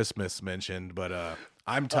first Christmas mentioned, but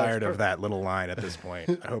I'm tired of that little line at this point.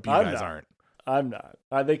 I hope you guys aren't. I'm not.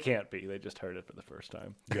 They can't be. They just heard it for the first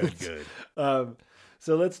time. Good.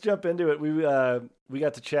 So let's jump into it. We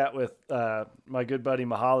got to chat with my good buddy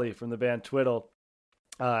Mahali from the band Twiddle,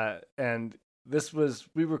 and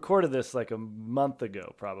we recorded this like a month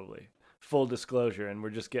ago, probably. Full disclosure, and we're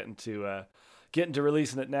just getting to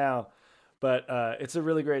releasing it now. But it's a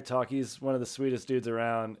really great talk. He's one of the sweetest dudes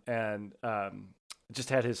around, and just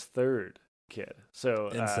had his third kid. So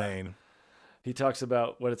Insane. He talks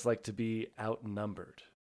about what it's like to be outnumbered,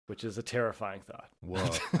 which is a terrifying thought. Whoa,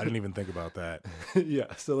 I didn't even think about that.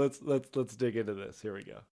 Yeah, so let's dig into this. Here we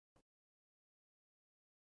go.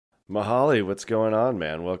 Mahali, what's going on,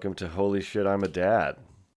 man? Welcome to Holy Shit, I'm a Dad.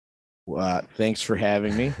 Thanks for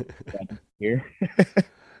having me here.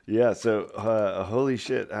 Yeah, so holy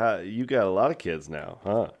shit, you got a lot of kids now,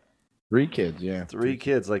 huh? 3 kids, yeah. 3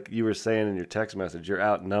 kids, like you were saying in your text message, you're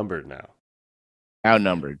outnumbered now.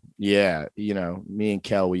 Outnumbered. Yeah. Me and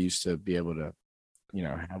Kel, we used to be able to,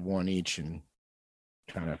 have one each and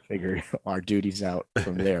kind of figure our duties out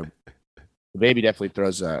from there. The baby definitely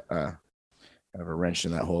throws a kind of a wrench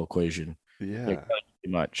in that whole equation. Yeah. It pretty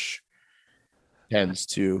much tends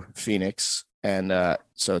to Phoenix. And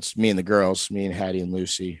so it's me and the girls, me and Hattie and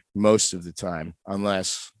Lucy most of the time,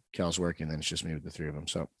 unless Kel's working, then it's just me with the 3 of them.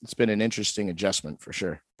 So it's been an interesting adjustment for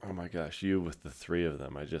sure. Oh my gosh, you with the 3 of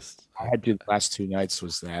them. I had to the last 2 nights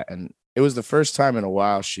was that, and it was the first time in a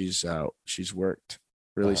while she's worked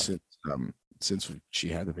really since she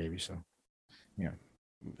had the baby. So yeah.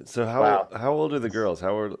 So how old are the girls?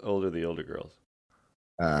 How old are the older girls?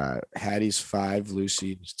 Hattie's 5,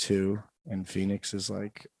 Lucy's 2, and Phoenix is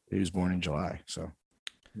he was born in July, so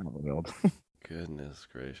not really old. Goodness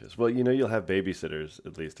gracious. Well, you'll have babysitters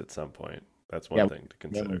at least at some point. That's one thing to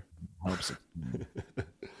consider. Helps.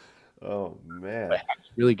 Oh man, but it's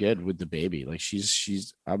really good with the baby. Like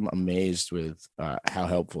she's I'm amazed with how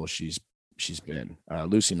helpful she's been.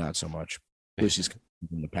 Lucy not so much. Lucy's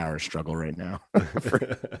in the power struggle right now.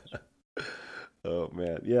 Oh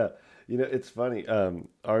man, yeah. It's funny.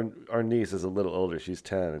 Our niece is a little older. She's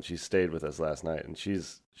 10, and she stayed with us last night, and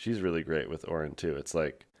she's really great with Oren too. It's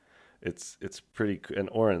like, it's pretty, and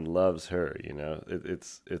Oren loves her.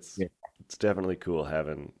 It's definitely cool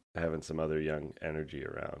having some other young energy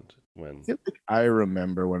around. I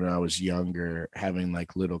remember when I was younger having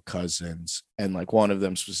little cousins, and one of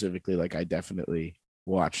them specifically, I definitely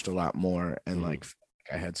watched a lot more, and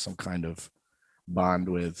I had some kind of bond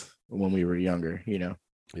with when we were younger.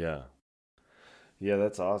 Yeah,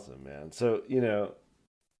 that's awesome, man. So,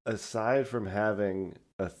 aside from having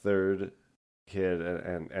a third kid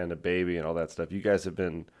and a baby and all that stuff, you guys have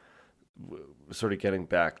been sort of getting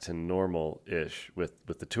back to normal-ish with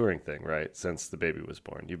the touring thing, right? Since the baby was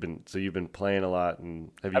born. You've been playing a lot,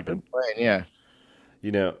 and have you been playing? Yeah.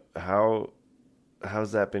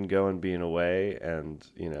 How's that been going being away, and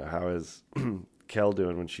how is Kel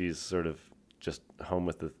doing when she's sort of just home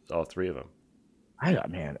with all 3 of them?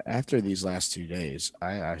 Man, after these last 2 days,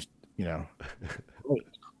 I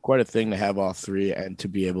quite a thing to have all 3 and to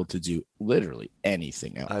be able to do literally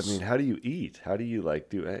anything else. I mean, how do you eat? How do you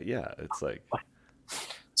do it? Yeah, it's like as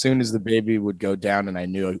soon as the baby would go down and I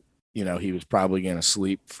knew, he was probably going to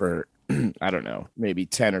sleep for, I don't know, maybe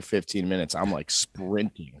 10 or 15 minutes. I'm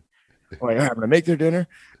sprinting. I'm I'm going to make their dinner.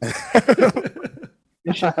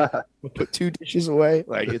 We'll put 2 dishes away.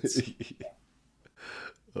 It's.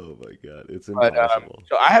 Oh my God, it's impossible.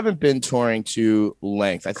 So I haven't been touring to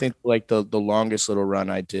length. I think the longest little run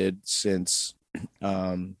I did since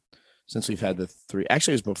we've had the 3.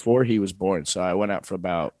 Actually, it was before he was born. So I went out for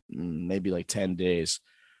about maybe 10 days.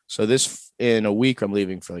 So in a week, I'm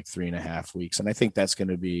leaving for 3.5 weeks, and I think that's going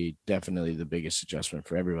to be definitely the biggest adjustment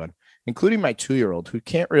for everyone, including my 2-year-old who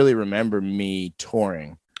can't really remember me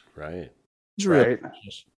touring. Right. He's really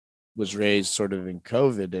was raised sort of in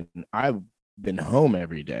COVID, and I've been home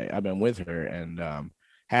every day. I've been with her, and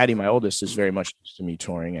Hattie, my oldest, is very much used to me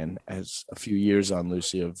touring and has a few years on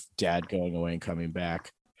Lucy of dad going away and coming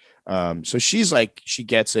back. So she's she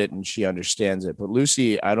gets it and she understands it, but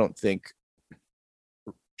Lucy, I don't think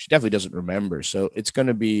she definitely doesn't remember. So it's going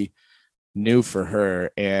to be new for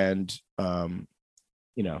her. And,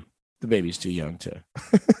 the baby's too young to,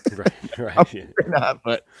 right. Not,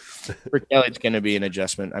 but for Kelly, it's going to be an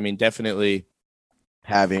adjustment. I mean, definitely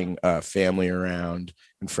having family around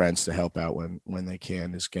and friends to help out when they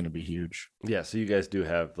can is going to be huge. Yeah, so you guys do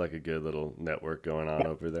have a good little network going on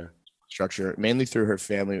over there. Structure mainly through her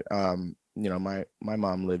family. My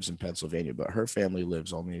mom lives in Pennsylvania, but her family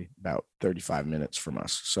lives only about 35 minutes from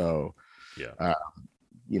us. So, yeah,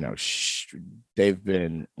 they've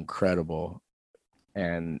been incredible,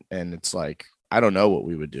 and it's I don't know what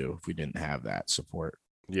we would do if we didn't have that support.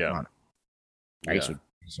 Yeah, I guess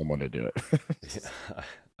someone to do it. Yeah,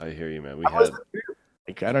 I hear you, man.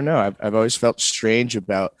 I don't know. I've always felt strange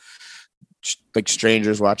about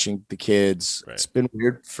strangers watching the kids. Right. It's been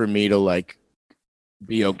weird for me to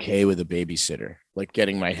be okay with a babysitter, like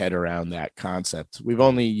getting my head around that concept. We've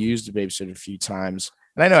only used a babysitter a few times,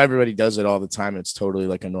 and I know everybody does it all the time. And it's totally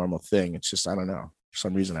like a normal thing. It's just, I don't know. For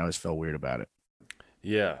some reason, I always felt weird about it.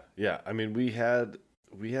 Yeah, yeah. I mean, we had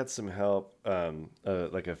some help,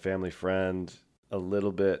 like a family friend, a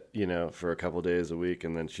little bit, for a couple days a week,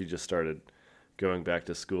 and then she just started going back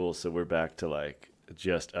to school. So we're back to like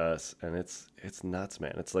just us, and it's nuts,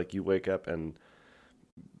 man. It's like you wake up and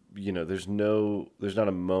there's not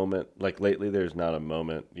a moment like lately. There's not a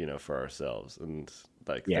moment, for ourselves, and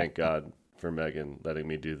like thank God for Megan letting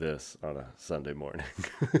me do this on a Sunday morning.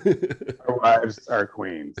 Our wives are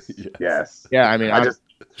queens. Yes. Yeah, I mean,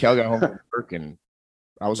 Kel got home from work and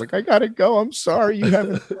I was like, I gotta go. I'm sorry you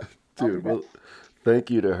haven't. Dude, well, thank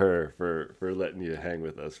you to her for letting you hang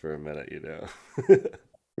with us for a minute.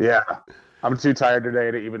 Yeah, I'm too tired today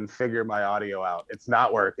to even figure my audio out. It's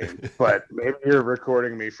not working, but maybe you're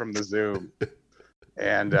recording me from the Zoom,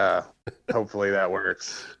 and hopefully that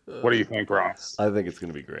works. What do you think, Ross? I think it's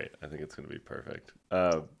going to be great. I think it's going to be perfect.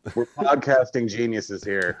 We're podcasting geniuses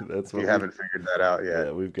here. That's what you haven't figured that out yet.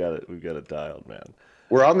 Yeah, we've got it dialed, man.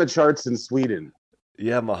 We're on the charts in Sweden.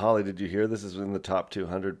 Yeah, Mahali, did you hear this is in the top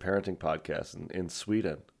 200 parenting podcasts in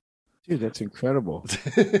Sweden? Dude, that's incredible.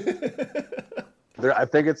 I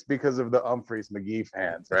think it's because of the Humphreys McGee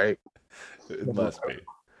fans, right? It must be.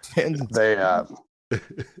 They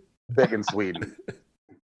big in Sweden.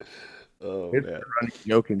 Oh, There's man. a running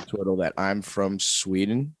joke in Twitter that I'm from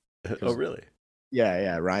Sweden. Oh, really?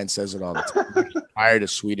 Yeah. Ryan says it all the time. We hired a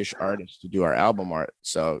Swedish artist to do our album art.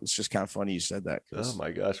 So it's just kind of funny you said that. Oh,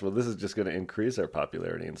 my gosh. Well, this is just going to increase our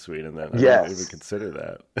popularity in Sweden then. I Yes. didn't even consider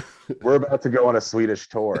that. We're about to go on a Swedish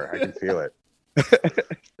tour. I can feel it.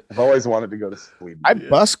 I've always wanted to go to Sweden. I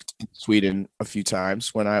busked in Sweden a few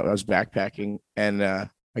times when I was backpacking, and I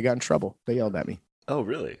got in trouble. They yelled at me. Oh,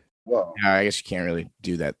 really? Whoa. Yeah, I guess you can't really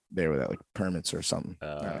do that there without like permits or something.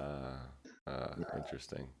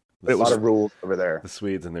 Interesting. But a lot of rules over there. The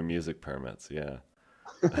Swedes and their music permits, yeah.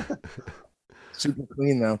 Super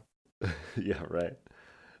clean though. Yeah, right.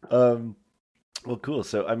 Well, cool.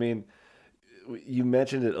 So, I mean, you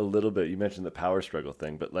mentioned it a little bit. You mentioned the power struggle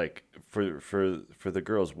thing, but like for the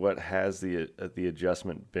girls, what has the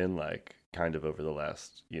adjustment been like? Kind of over the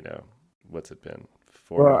last, what's it been?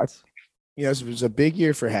 4 months. It was a big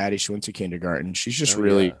year for Hattie. She went to kindergarten. She's just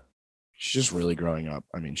she's just really growing up.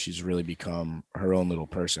 I mean, she's really become her own little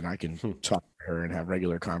person. I can talk to her and have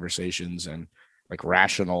regular conversations and like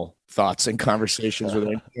rational thoughts and conversations with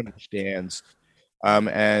her. She understands.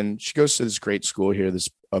 And she goes to this great school here,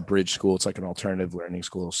 a bridge school. It's like an alternative learning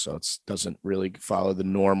school. So it doesn't really follow the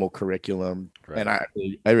normal curriculum. Right. And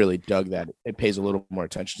I really dug that. It pays a little more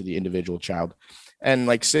attention to the individual child. And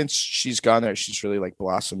like, since she's gone there, she's really like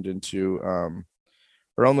blossomed into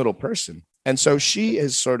her own little person. And so she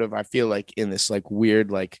is sort of, I feel like, in this like weird,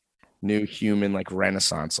 like new human, like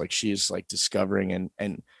renaissance. Like she's like discovering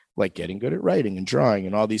and like getting good at writing and drawing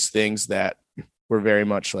and all these things that were very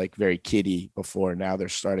much like very kiddie before. Now they're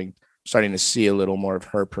starting to see a little more of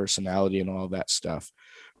her personality and all that stuff.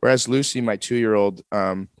 Whereas Lucy, my 2-year-old,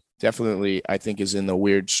 definitely I think is in the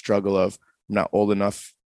weird struggle of I'm not old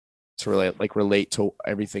enough to relate to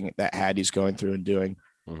everything that Hattie's going through and doing.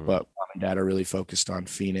 Mm-hmm. But mom and dad are really focused on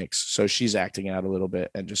Phoenix. So she's acting out a little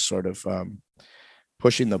bit and just sort of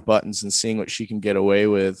pushing the buttons and seeing what she can get away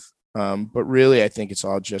with. But really, I think it's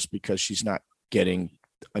all just because she's not getting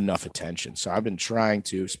enough attention. So I've been trying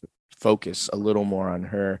to focus a little more on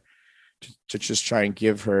her to just try and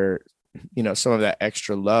give her, some of that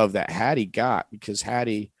extra love that Hattie got, because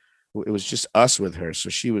Hattie, it was just us with her. So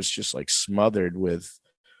she was just like smothered with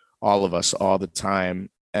all of us all the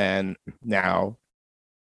time. And now,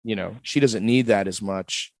 she doesn't need that as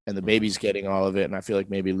much, and the baby's getting all of it. And I feel like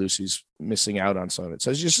maybe Lucy's missing out on some of it. So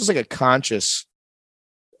it's just like a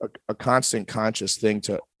constant conscious thing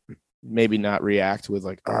to maybe not react with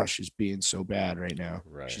like, oh, she's being so bad right now.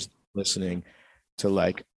 Right. She's listening to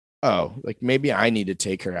like, oh, like maybe I need to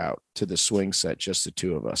take her out to the swing set, just the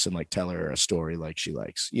two of us, and like tell her a story like she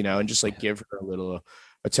likes, and just like give her a little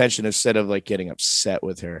attention instead of like getting upset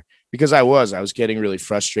with her, because I was getting really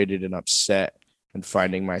frustrated and upset and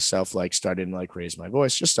finding myself like starting to like raise my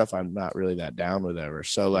voice, just stuff I'm not really that down with ever.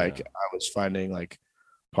 So like I was finding like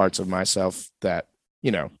parts of myself that,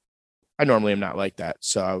 I normally am not like that.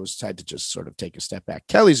 So I had to just sort of take a step back.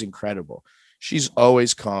 Kelly's incredible. She's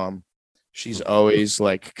always calm. She's always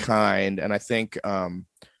like kind. And I think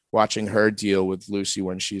watching her deal with Lucy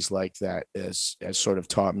when she's like that has sort of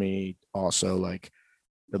taught me also like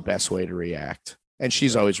the best way to react. And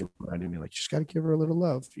she's always reminding me like, just got to give her a little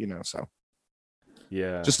love, so.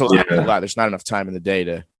 Yeah. Just a lot. There's not enough time in the day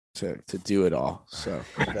to to do it all. So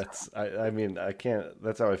That's I mean I can't.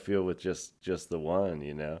 That's how I feel with just the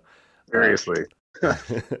one. Seriously.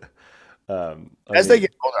 as they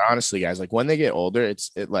get older, honestly, guys, like when they get older, it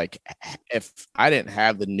like if I didn't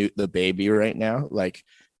have the baby right now, like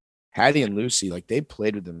Hattie and Lucy, like they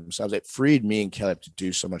played with themselves. It freed me and Caleb to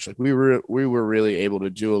do so much. Like we were really able to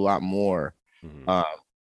do a lot more. Mhm.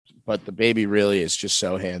 But the baby really is just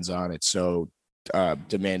so hands-on. It's so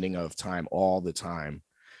demanding of time all the time.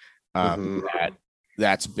 Mhm.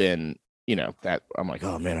 That's been, that I'm like,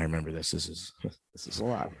 oh man, I remember this. This is a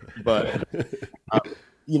lot. But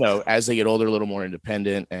as they get older, a little more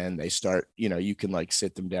independent, and they start, you can like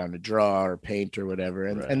sit them down to draw or paint or whatever,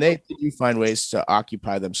 and Right. and they do find ways to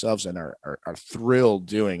occupy themselves and are thrilled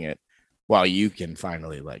doing it, while you can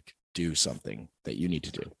finally like do something that you need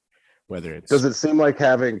to do. Whether it's Does it seem like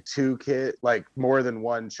having two kids, like more than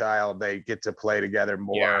one child, they get to play together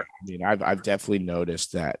more? Yeah, I mean, I've definitely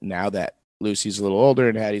noticed that now that Lucy's a little older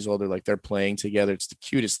and Hattie's older, like they're playing together. It's the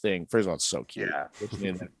cutest thing. First of all, it's so cute. Yeah.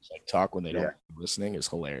 Listening to them, like talk when they don't Yeah. listening is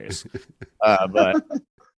hilarious. But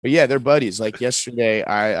yeah, they're buddies. Like yesterday,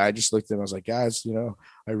 I just looked at them. I was like, guys,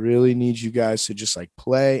 I really need you guys to just like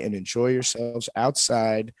play and enjoy yourselves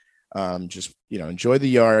outside. Just enjoy the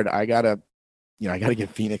yard. I gotta get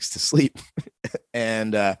Phoenix to sleep.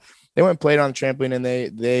 And they went and played on the trampoline, and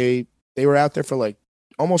they were out there for like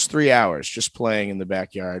almost 3 hours just playing in the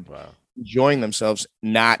backyard, Wow. enjoying themselves,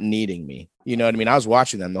 not needing me. You know what I mean? I was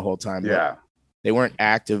watching them the whole time. But Yeah. they weren't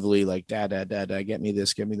actively like, dad, get me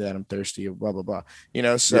this, get me that, I'm thirsty, or blah, blah, blah.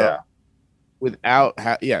 So Yeah.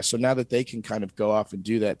 so now that they can kind of go off and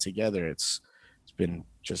do that together, it's been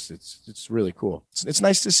just it's really cool. It's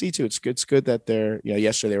nice to see too. It's good that they're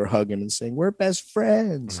yesterday they were hugging and saying we're best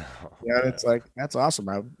friends. It's like that's awesome.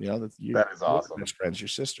 That is you're awesome. best friends, your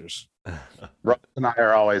sisters. Russ and I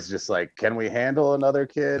are always just like, can we handle another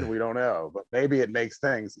kid? We don't know, but maybe it makes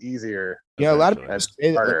things easier A lot of Eventually. people and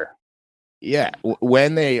say that, harder.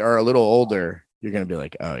 when they are a little older, you're gonna be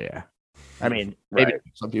like, oh yeah. I mean, maybe Right.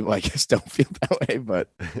 some people I guess don't feel that way, but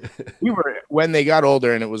when they got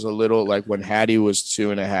older, and it was a little like when Hattie was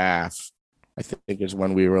 2.5, I think is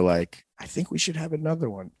when we were like, I think we should have another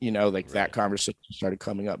one. Like that conversation started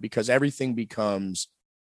coming up because everything becomes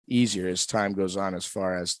easier as time goes on, as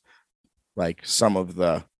far as like some of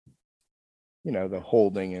the, the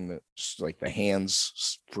holding and the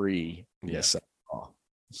hands free. Yes,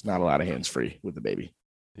 it's not a lot of hands free with the baby.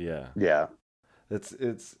 Yeah. Yeah.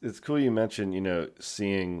 It's cool you mentioned,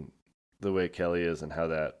 seeing the way Kelly is and how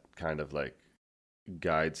that kind of like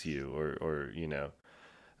guides you or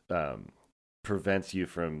prevents you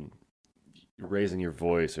from raising your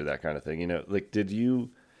voice or that kind of thing. Like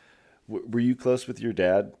were you close with your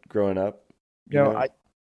dad growing up?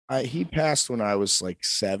 He passed when I was like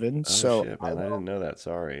 7. Oh, so shit, man, I didn't know that.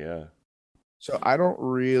 Sorry. Yeah. So I don't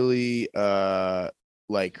really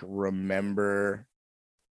like remember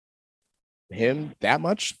him that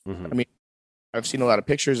much. Mhm. I mean, I've seen a lot of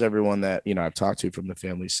pictures. Everyone that I've talked to from the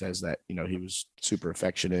family says that he was super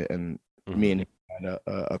affectionate, and me and him had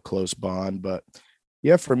a close bond. But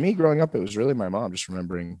yeah, for me growing up, it was really my mom. Just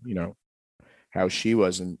remembering how she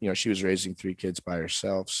was, and she was raising 3 kids by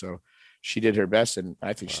herself, so she did her best, and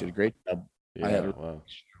I think she did a great job. Yeah. I had a Wow.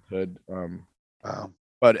 good, Wow.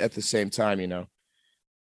 but at the same time,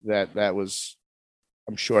 that was.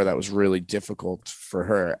 I'm sure that was really difficult for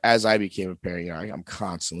her. As I became a parent, I'm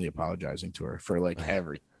constantly apologizing to her for like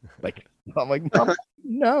I'm like, Mom,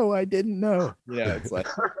 no, I didn't know. It's like,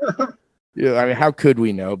 I mean, how could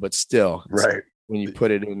we know? But still, Right. when you put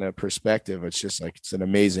it in a perspective, it's just like it's an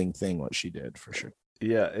amazing thing what she did for sure.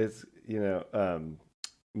 Yeah, it's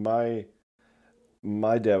my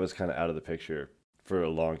dad was kind of out of the picture for a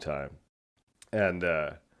long time, and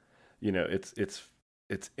it's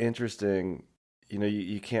interesting.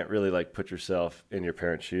 You can't really like put yourself in your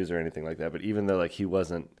parents' shoes or anything like that. But even though like he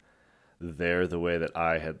wasn't there the way that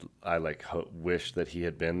I wished that he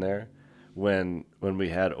had been there, when we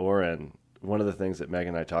had Oren, one of the things that Meg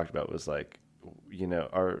and I talked about was like,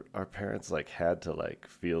 our parents like had to like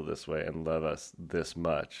feel this way and love us this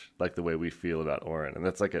much, like the way we feel about Oren, and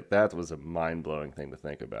that was a mind blowing thing to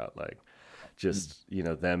think about, like. Just,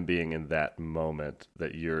 them being in that moment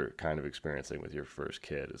that you're kind of experiencing with your first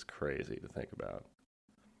kid is crazy to think about.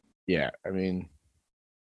 Yeah. I mean,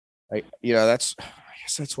 I guess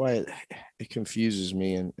that's why it confuses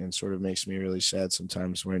me and sort of makes me really sad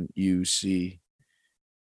sometimes when you see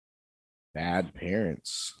bad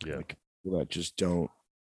parents, like people that just don't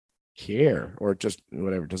care or just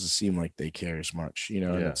whatever, doesn't seem like they care as much,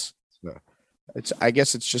 and it's I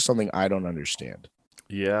guess it's just something I don't understand.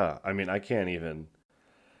 Yeah, I mean, I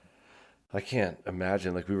I can't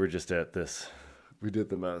imagine. Like we were just at this. We did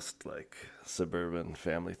the most like suburban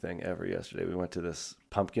family thing ever yesterday. We went to this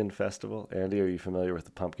pumpkin festival. Andy, are you familiar with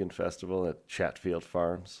the pumpkin festival at Chatfield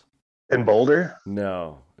Farms? In Boulder?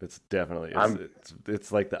 No, it's definitely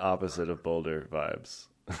it's like the opposite of Boulder vibes.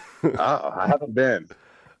 Oh, I haven't been.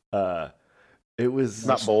 It was It's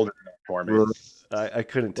not Boulder for me. I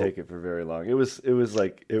couldn't take it for very long. It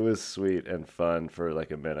was sweet and fun for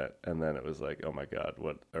like a minute, and then it was like, oh my god,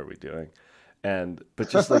 what are we doing? But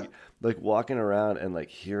just like like walking around and like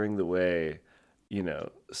hearing the way,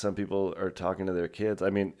 some people are talking to their kids. I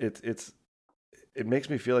mean, it makes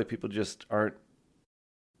me feel like people just aren't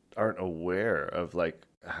aware of like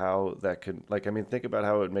how that could, like, I mean, think about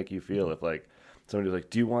how it would make you feel if like somebody was like,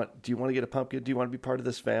 do you want to get a pumpkin? Do you want to be part of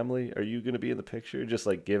this family? Are you going to be in the picture? Just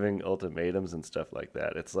like giving ultimatums and stuff like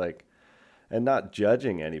that. It's like, and not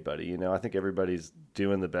judging anybody, I think everybody's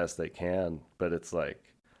doing the best they can, but it's like,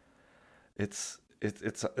 it's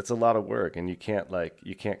a lot of work, and you can't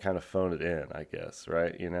kind of phone it in, I guess,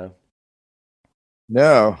 right?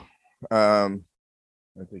 No, I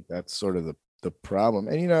think that's sort of the problem.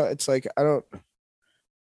 And it's like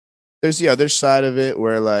there's the other side of it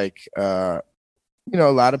where like a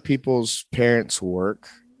lot of people's parents work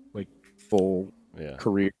like full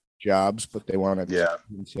career jobs, but they want to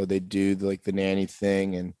so they do like the nanny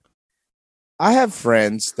thing. And I have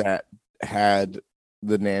friends that had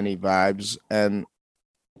the nanny vibes and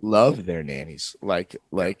love their nannies. Like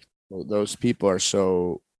those people are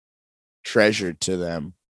so treasured to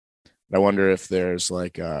them. I wonder if there's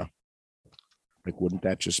like wouldn't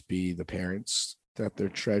that just be the parents that they're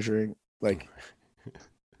treasuring? Like, you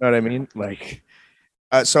know what I mean? Like,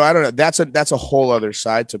 so I don't know. That's a whole other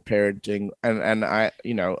side to parenting, and I,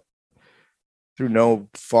 through no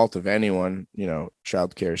fault of anyone,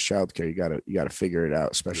 childcare is childcare. You gotta figure it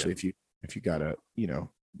out, especially if you gotta, you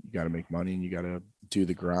gotta make money and you gotta do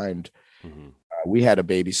the grind. Mm-hmm. We had a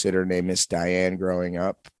babysitter named Miss Diane growing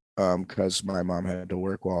up, because my mom had to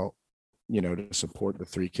work while, to support the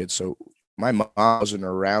 3 kids. So my mom wasn't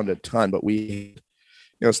around a ton, but we,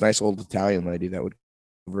 this nice old Italian lady that would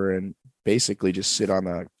come over and basically just sit on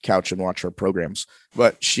the couch and watch our programs.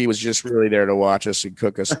 But she was just really there to watch us and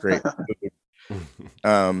cook us great food.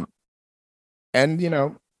 And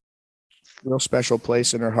real special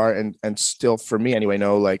place in her heart, and still for me anyway,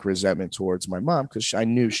 no like resentment towards my mom, because I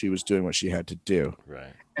knew she was doing what she had to do.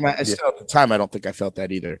 Right. And I still at the time I don't think I felt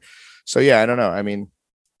that either. So yeah, I don't know. I mean,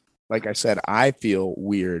 like I said, I feel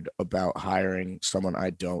weird about hiring someone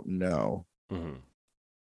I don't know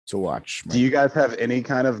to watch. Do you guys have any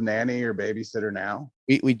kind of nanny or babysitter now?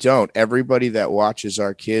 We don't. Everybody that watches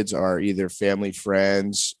our kids are either family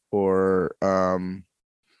friends or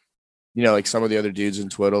like some of the other dudes in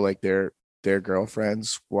Twitter, like their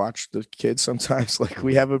girlfriends watch the kids sometimes. Like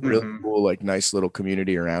we have a really cool, like nice little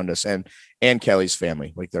community around us, and Kelly's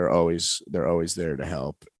family, like they're always there to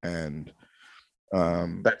help. And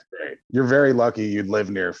that's great. You're very lucky you'd live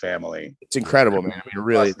near family. It's incredible, man. I mean,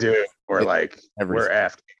 really do. We're like everything. We're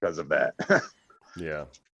effed because of that. Yeah,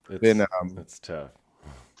 it's tough.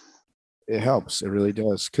 It helps. It really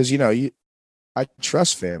does, because I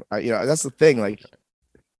trust fam. That's the thing. Like,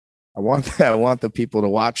 I want the people to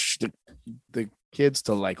watch the kids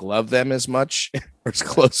to like love them as much or as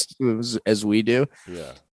close to as we do.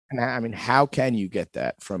 Yeah. And I mean, how can you get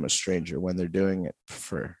that from a stranger when they're doing it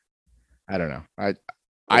for? I don't know.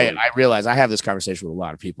 I realize I have this conversation with a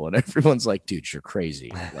lot of people, and everyone's like, "Dude, you're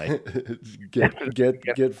crazy." Like,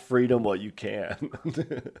 get freedom while you can.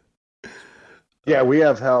 Yeah, we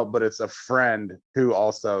have help, but it's a friend who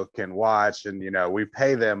also can watch, and we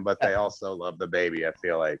pay them, but they also love the baby. I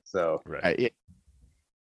feel like so. Right.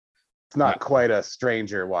 It's not quite a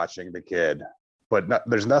stranger watching the kid, but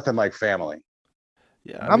there's nothing like family.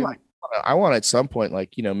 Yeah, I want at some point,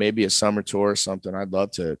 like, maybe a summer tour or something. I'd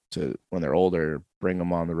love to when they're older, bring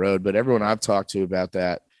them on the road. But everyone I've talked to about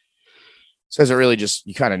that says it really just,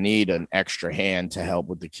 you kind of need an extra hand to help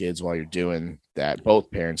with the kids while you're doing that.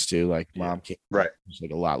 Both parents do, like mom can't. Right. There's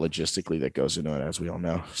like a lot logistically that goes into it, as we all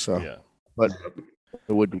know. So, yeah, but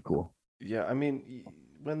it would be cool. Yeah, I mean,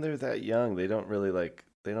 when they're that young, they don't really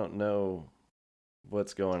they don't know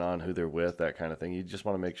what's going on, who they're with, that kind of thing. You just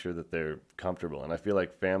want to make sure that they're comfortable. And I feel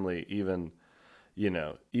like family, even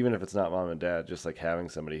if it's not mom and dad, just like having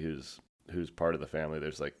somebody who's part of the family,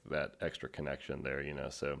 there's like that extra connection there,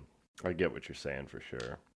 So I get what you're saying for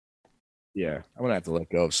sure. Yeah, I'm gonna have to let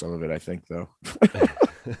go of some of it, I think, though.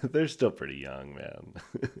 They're still pretty young, man.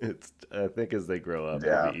 I think as they grow up,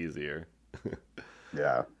 it'll be easier.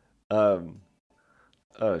 Yeah.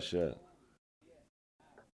 Oh shit.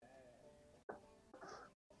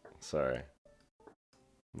 Sorry.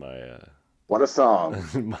 My What a song.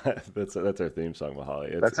 That's our theme song,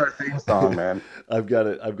 Mahali. That's our theme song, man. I've got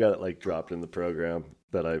it like dropped in the program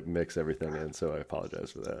that I mix everything in, so I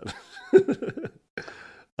apologize for that.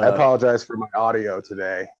 I apologize for my audio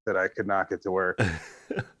today that I could not get to work.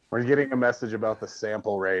 When you're getting a message about the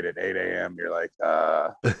sample rate at 8 a.m., you're like,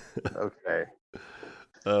 okay.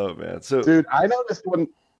 Oh man. So dude, I noticed when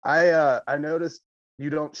I noticed you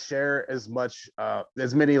don't share as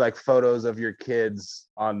many like photos of your kids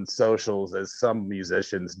on socials as some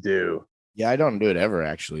musicians do. Yeah, I don't do it ever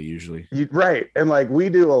actually, usually. Right. And like we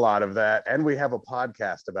do a lot of that, and we have a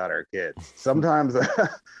podcast about our kids. Sometimes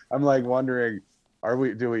I'm like wondering,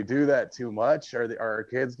 do we do that too much? Are our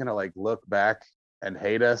kids gonna like look back and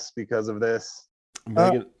hate us because of this?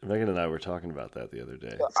 Megan and I were talking about that the other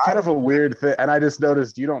day. It's kind of a weird thing, and I just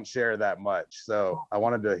noticed you don't share that much, so I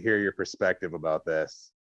wanted to hear your perspective about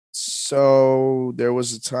this. So there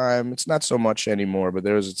was a time, it's not so much anymore, but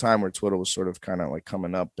there was a time where Twitter was sort of kind of like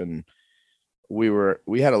coming up, and we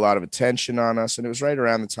had a lot of attention on us, and it was right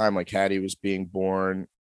around the time like Hattie was being born,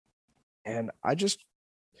 and I just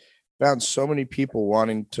found so many people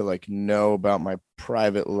wanting to like know about my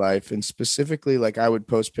private life, and specifically like I would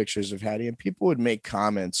post pictures of Hattie and people would make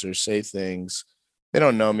comments or say things. They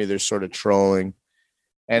don't know me, they're sort of trolling,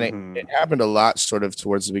 and it happened a lot sort of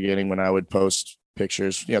towards the beginning when I would post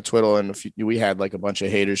pictures, Twitter, and we had like a bunch of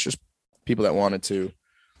haters, just people that wanted to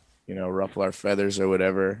ruffle our feathers or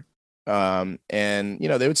whatever, and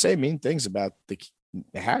they would say mean things about the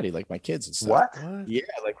Hattie, like my kids and stuff. What? Yeah,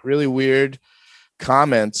 like really weird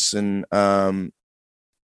comments and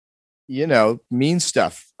mean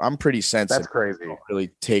stuff. I'm pretty sensitive. That's crazy. I don't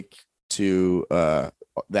really take to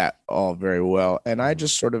that all very well, and I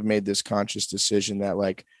just sort of made this conscious decision that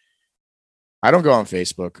like I don't go on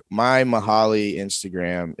Facebook. My Mahali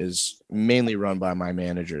Instagram is mainly run by my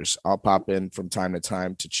managers. I'll pop in from time to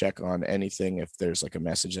time to check on anything if there's like a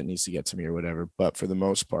message that needs to get to me or whatever, but for the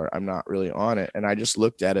most part I'm not really on it. And I just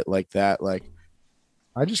looked at it like that, like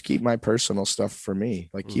I just keep my personal stuff for me,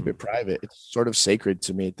 like keep it private. It's sort of sacred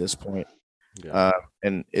to me at this point. Yeah.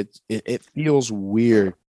 And it feels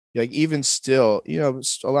weird. Like even still,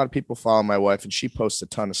 a lot of people follow my wife and she posts a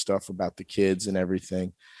ton of stuff about the kids and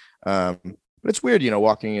everything. But it's weird,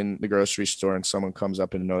 walking in the grocery store and someone comes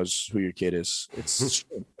up and knows who your kid is. It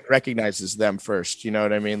recognizes them first. You know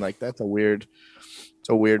what I mean? Like it's a weird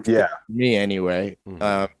thing for me anyway.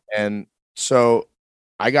 And so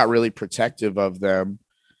I got really protective of them,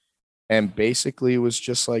 and basically it was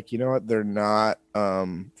just like, you know what, they're not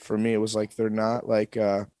for me, it was like they're not like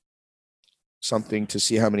something to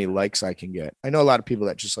see how many likes I can get. I know a lot of people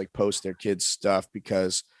that just like post their kids stuff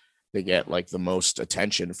because they get like the most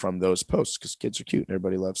attention from those posts because kids are cute and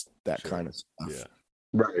everybody loves that kind of stuff. Yeah.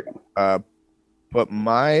 Right. But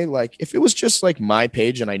my, like, if it was just like my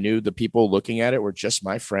page and I knew the people looking at it were just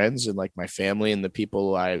my friends and like my family and the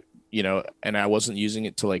people and I wasn't using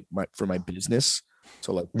it to like for my business,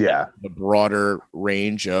 to like the broader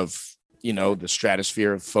range of the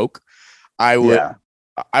stratosphere of folk, I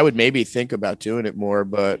would maybe think about doing it more,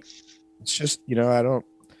 but it's just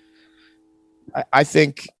I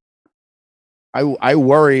think I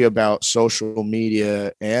worry about social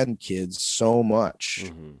media and kids so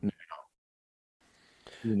much.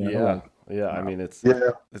 Yeah. I mean, it's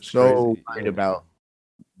so crazy. Right about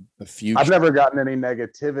the future. I've never gotten any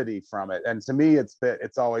negativity from it, and to me,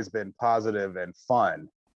 it's always been positive and fun.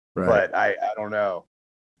 Right. But I don't know.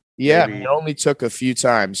 Yeah, Maybe. it only took a few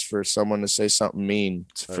times for someone to say something mean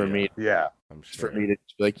for me. Yeah, I'm sure. For me to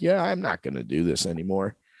be like, yeah, I'm not going to do this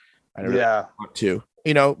anymore. I don't really want to.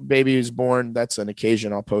 Baby is born. That's an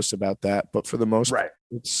occasion I'll post about that, but for the most part,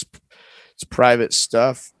 it's private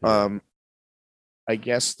stuff. Yeah. I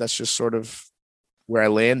guess that's just sort of where I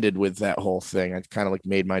landed with that whole thing. I kind of like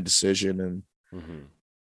made my decision, and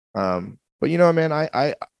but man,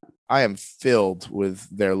 I am filled with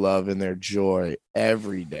their love and their joy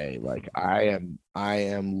every day. Like I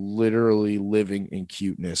am literally living in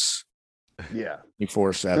cuteness. Yeah.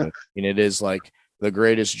 24/7. And it is like the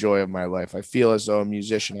greatest joy of my life. I feel as though a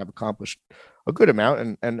musician, I've accomplished a good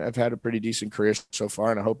amount and I've had a pretty decent career so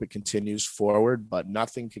far, and I hope it continues forward, but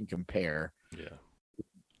nothing can compare.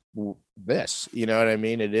 This, you know what I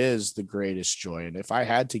mean? It is the greatest joy. And if I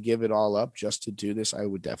had to give it all up just to do this, I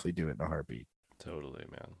would definitely do it in a heartbeat. Totally,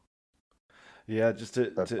 man. Yeah, just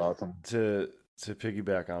That's awesome. To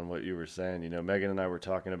piggyback on what you were saying, Megan and I were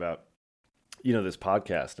talking about, this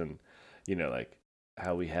podcast and, like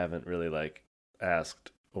how we haven't really like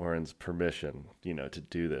asked Oren's permission, to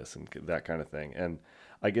do this and that kind of thing. And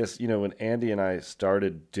I guess, when Andy and I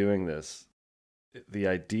started doing this, the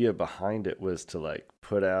idea behind it was to like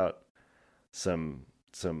put out some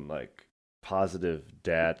like positive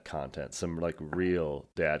dad content, some like real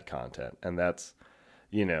dad content. And that's,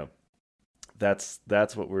 you know, that's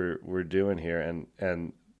what we're doing here.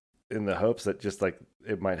 And in the hopes that just like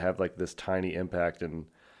it might have like this tiny impact and,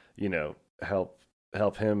 you know,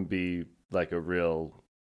 help him be like a real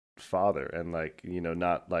father and like, you know,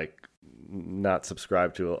 not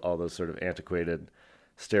subscribe to all those sort of antiquated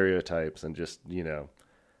stereotypes and just, you know,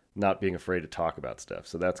 not being afraid to talk about stuff.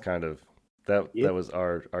 So that's kind of that was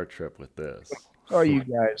our trip with this. How are you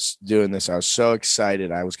guys doing this? I was so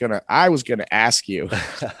excited. I was gonna ask you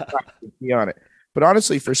be on it. But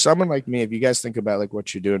honestly, for someone like me, if you guys think about like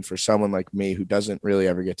what you're doing for someone like me who doesn't really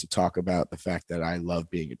ever get to talk about the fact that I love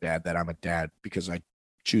being a dad, that I'm a dad because I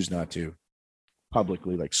choose not to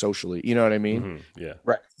publicly, like socially, you know what I mean? Mm-hmm. Yeah.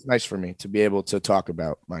 Right. It's nice for me to be able to talk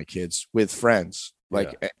about my kids with friends.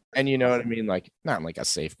 Like, and you know what I mean? Like, not like a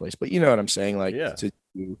safe place, but you know what I'm saying? Like it's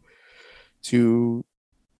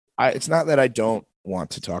not that I don't want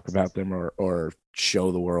to talk about them or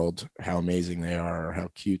show the world how amazing they are or how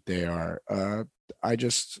cute they are. I'm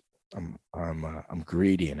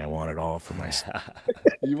greedy and I want it all for myself.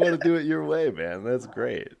 You want to do it your way, man. That's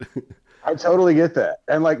great. I totally get that.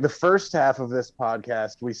 And like the first half of this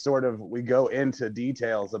podcast, we go into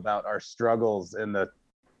details about our struggles in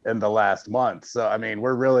the last month. So I mean,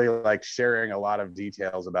 we're really like sharing a lot of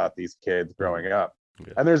details about these kids growing up.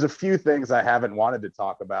 Yeah. And there's a few things I haven't wanted to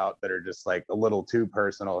talk about that are just like a little too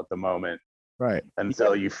personal at the moment. Right.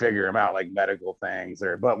 Until you figure them out, like medical things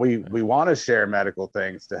but we want to share medical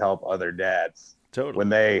things to help other dads when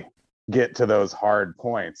they get to those hard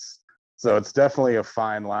points. So it's definitely a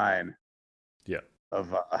fine line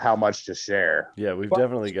of how much to share. Yeah, we've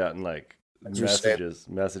definitely gotten like messages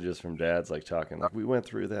from dads like talking like, we went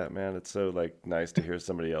through that, man. It's so like nice to hear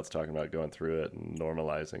somebody else talking about going through it and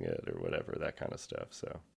normalizing it or whatever, that kind of stuff.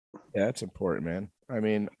 So yeah, it's important, man. I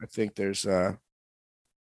mean, I think there's you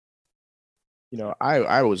know,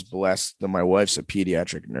 I was blessed that my wife's a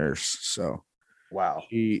pediatric nurse, so wow,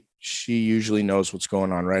 she usually knows what's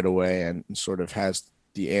going on right away and sort of has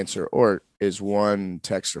the answer, or is one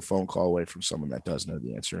text or phone call away from someone that does know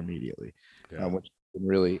the answer immediately, which is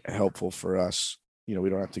really helpful for us. You know, we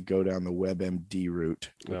don't have to go down the WebMD route.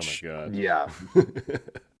 Which, oh my god, yeah.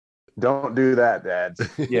 Don't do that, Dad.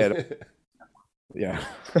 Yeah.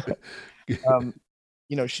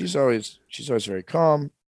 You know, she's always very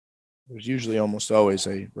calm. There's usually almost always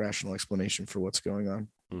a rational explanation for what's going on.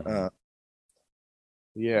 Mm-hmm.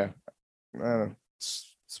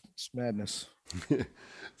 It's madness.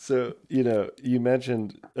 So, you know, you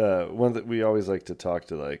mentioned one that we always like to talk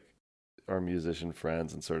to like our musician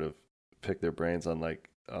friends and sort of pick their brains on like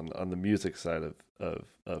on the music side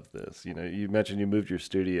of this. You know, you mentioned you moved your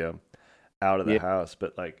studio out of the house,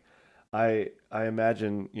 but like I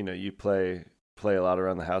imagine, you know, you play a lot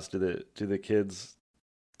around the house. Do the kids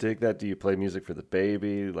dig that? Do you play music for the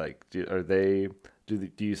baby? Like, do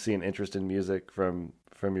you see an interest in music from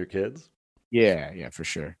your kids? Yeah, for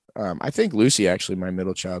sure. I think Lucy, actually, my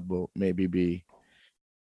middle child, will maybe be.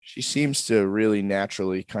 She seems to really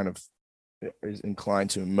naturally kind of is inclined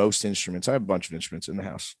to most instruments. I have a bunch of instruments in the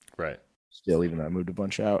house, right? Still, even though I moved a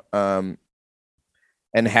bunch out.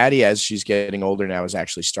 And Hattie, as she's getting older now, is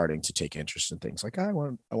actually starting to take interest in things like I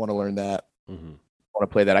want to learn that. Mm-hmm. I want to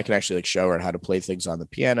play that. I can actually like show her how to play things on the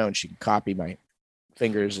piano, and she can copy my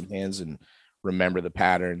fingers and hands and remember the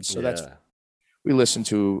patterns. So we listen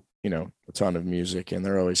to, you know, a ton of music, and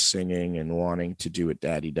they're always singing and wanting to do what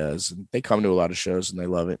Daddy does. And they come to a lot of shows and they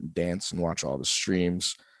love it and dance and watch all the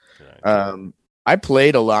streams. Right. I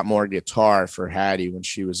played a lot more guitar for Hattie when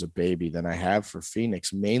she was a baby than I have for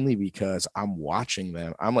Phoenix, mainly because I'm watching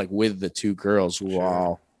them. I'm like with the two girls who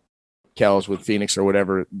all Kel's with Phoenix or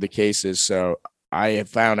whatever the case is. So I have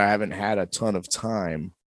found I haven't had a ton of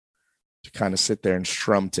time to kind of sit there and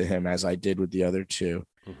strum to him as I did with the other two.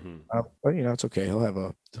 Mm-hmm. But you know, it's okay. He'll have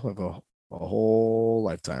a whole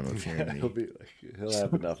lifetime of hearing me. He'll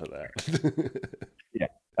have enough of that. Yeah.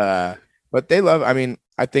 But they love. I mean,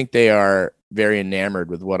 I think they are very enamored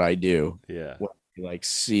with what I do. Yeah. When they, like,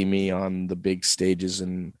 see me on the big stages,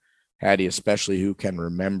 and Hattie, especially, who can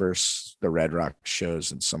remember the Red Rock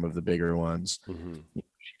shows and some of the bigger ones. Mm-hmm.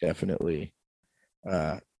 She definitely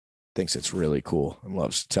thinks it's really cool and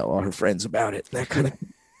loves to tell all her friends about it. That kind of.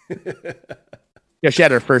 Yeah, she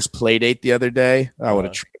had her first play date the other day. Oh, what a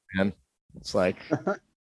treat, man. It's like,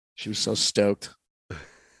 she was so stoked.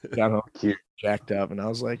 Got home cute, jacked up. And I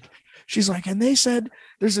was like, she's like, and they said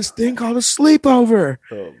there's this thing called a sleepover.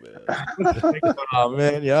 Oh, man. Oh,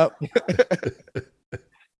 man. Yep.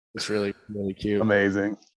 It's really, really cute.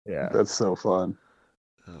 Amazing. Yeah. That's so fun.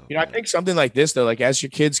 You know, I think something like this, though, like as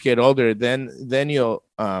your kids get older, then you'll,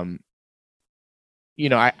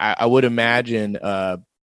 I would imagine a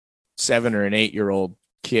 7 or an 8-year-old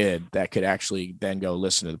kid that could actually then go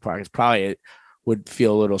listen to the podcast. Probably it would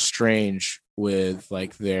feel a little strange with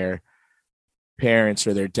like their parents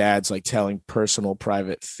or their dads like telling personal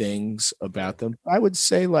private things about them. I would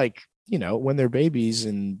say like, when they're babies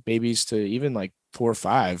and babies to even like 4 or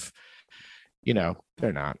 5,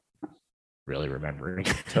 they're not really remembering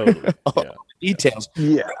Totally. all Yeah. the details.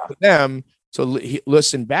 Yeah. For them, so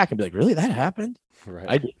listen back and be like, really, that happened? Right.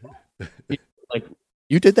 I did. Like,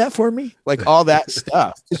 you did that for me? Like all that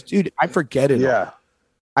stuff. Just, dude, I forget it. Yeah.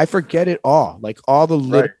 I forget it all. Like all the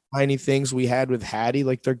little Right. tiny things we had with Hattie,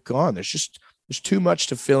 like they're gone. There's too much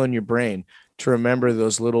to fill in your brain to remember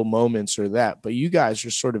those little moments or that. But you guys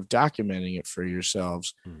are sort of documenting it for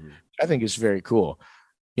yourselves. Mhm. I think it's very cool.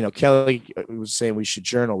 Kelly was saying we should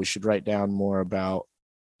journal. We should write down more about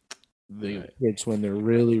the Right. kids when they're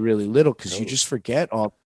really, really little, because you Totally. just forget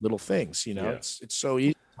all little things. Yeah. It's so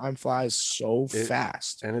easy. Time flies so It-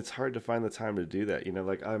 fast. And it's hard to find the time to do that.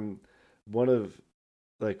 Like I'm one of,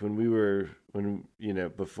 like before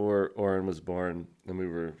Oren was born and we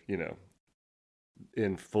were,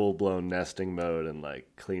 in full blown nesting mode and like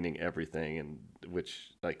cleaning everything, and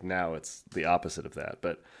which like now it's the opposite of that.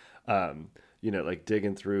 But, like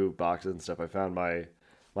digging through boxes and stuff, I found my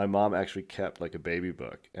mom actually kept like a baby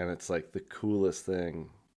book, and it's like the coolest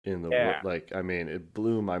thing in the world. Like, I mean, it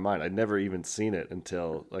blew my mind. I'd never even seen it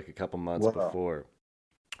until like a couple months Wow. before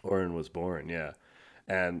Oren was born. Yeah.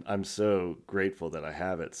 And I'm so grateful that I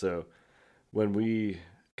have it. So when we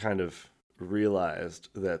kind of realized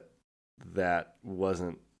that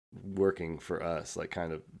wasn't working for us, like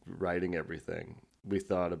kind of writing everything, we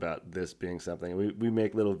thought about this being something. We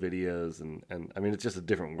make little videos, and I mean, it's just a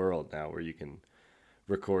different world now where you can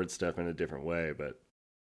record stuff in a different way. But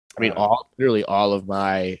I mean, literally all of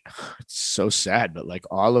my, it's so sad, but like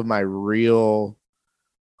all of my real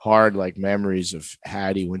hard like memories of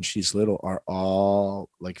Hattie when she's little are all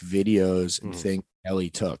like videos and things Ellie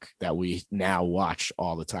took that we now watch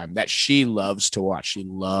all the time, that she loves to watch. She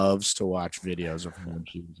loves to watch videos of her when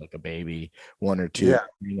she was like a baby, 1 or 2,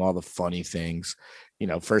 doing all the funny things,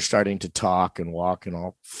 first starting to talk and walk and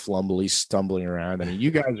all flumbly stumbling around. I mean,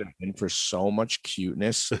 you guys are in for so much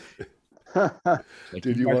cuteness. Like,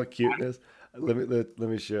 Dude, you want cuteness? Let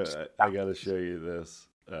me show. I got to show you this.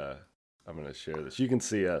 I'm gonna share this. You can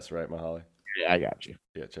see us, right, Mahali? Yeah, I got you.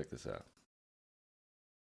 Yeah, check this out.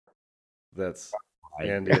 That's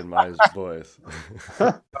Andy and my voice.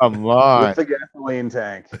 Come on, With the gasoline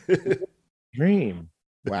tank. dream.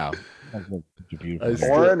 Wow, that's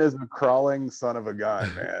beautiful. Oren is a crawling son of a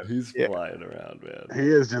gun, man. He's flying around, man. He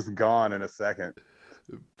is just gone in a second.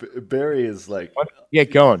 Barry is like,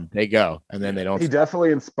 Get going, they go, and then they don't. He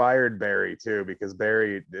definitely inspired Barry too, because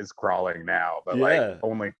Barry is crawling now, but like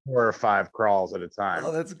only 4 or 5 crawls at a time.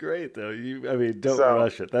 oh, that's great though. Don't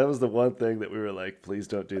rush it. That was the one thing that we were like, please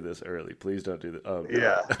don't do this early. Please don't do that. Oh,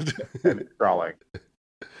 Yeah. And crawling.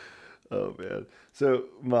 Oh man. So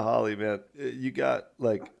Mahali, man, you got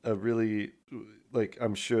like a really, like,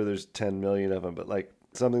 I'm sure there's 10 million of them, but like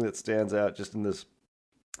something that stands out just in this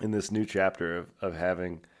new chapter of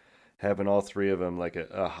having all 3 of them, like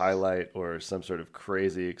a highlight or some sort of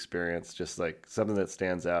crazy experience, just like something that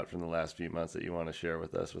stands out from the last few months that you want to share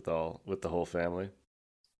with us with the whole family.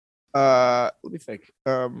 Let me think.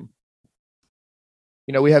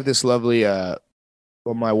 We have this lovely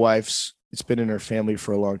my wife's, it's been in her family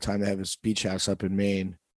for a long time. They have this beach house up in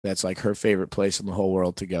Maine that's like her favorite place in the whole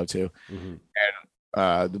world to go to. Mm-hmm.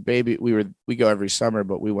 And the baby, we go every summer,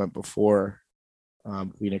 but we went before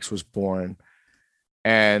Phoenix was born.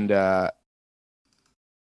 And it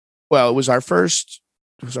was our first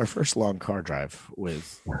long car drive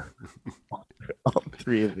with all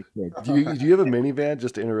 3 of the kids. Do you have a minivan?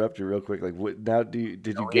 Just to interrupt you real quick. Like, what now? Did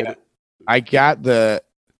you get it? I got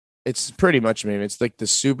it's pretty much, maybe it's like the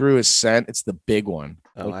Subaru Ascent. It's the big one.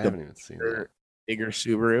 Oh, like I haven't even seen that. Bigger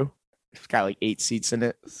Subaru. It's got like 8 seats in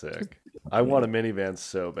it. Sick. I want a minivan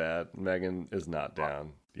so bad. Megan is not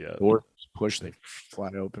down yet. Doors push, they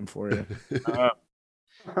fly open for you.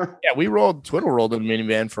 Yeah, we twiddle rolled in a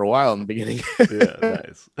minivan for a while in the beginning. Yeah,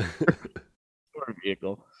 nice.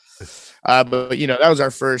 Vehicle. But that was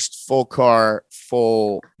our first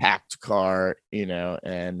full packed car,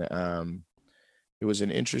 and it was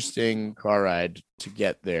an interesting car ride to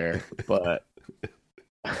get there, but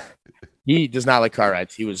he does not like car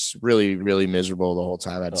rides. He was really, really miserable the whole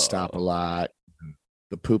time. I had to stop a lot.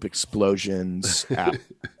 The poop explosions out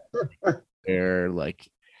there, like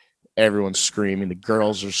everyone's screaming. The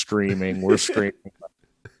girls are screaming. We're screaming.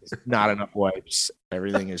 There's not enough wipes.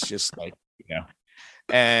 Everything is just like,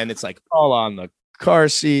 and it's like all on the car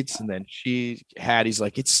seats, and then Hattie's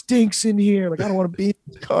like, it stinks in here. Like, I don't want to be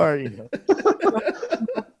in the car, you know.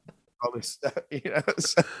 All this stuff, you know.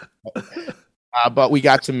 So, but we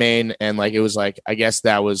got to Maine, and like it was like, I guess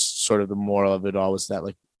that was sort of the moral of it all, was that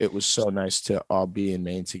like it was so nice to all be in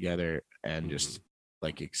Maine together and just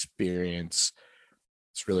like experience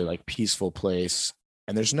this really like peaceful place.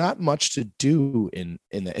 And there's not much to do in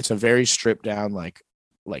the, it's a very stripped down like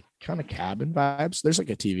kind of cabin vibes. There's like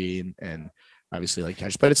a TV and obviously like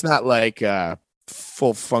cash, but it's not like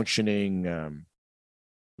full functioning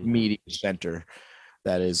media center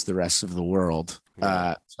that is the rest of the world.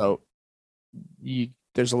 So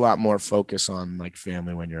there's a lot more focus on like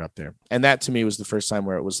family when you're up there. And that to me was the first time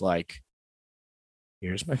where it was like,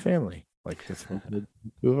 here's my family, like the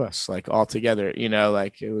two of us, like all together, you know,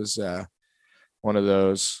 like it was one of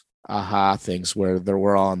those aha things where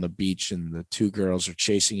we're all on the beach and the two girls are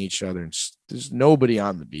chasing each other and there's nobody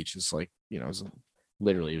on the beach. It's like, you know,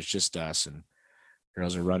 it was just us and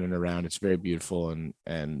girls are running around. It's very beautiful.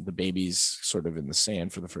 And the baby's sort of in the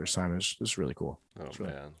sand for the first time. It was really cool. Oh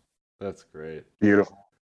man, that's great. Beautiful.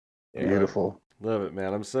 Yeah. Beautiful. Love it,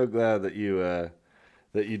 man. I'm so glad that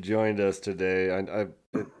you joined us today. I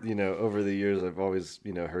you know, over the years, I've always,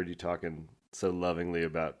 you know, heard you talking so lovingly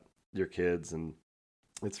about your kids, and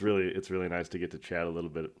it's really nice to get to chat a little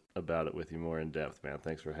bit about it with you more in depth, man.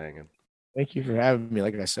 Thanks for hanging. Thank you for having me.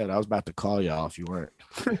 Like I said, I was about to call y'all if you weren't.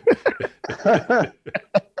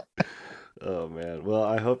 Oh man. Well,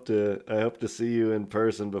 I hope to see you in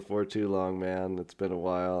person before too long, man. It's been a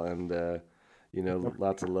while, and you know,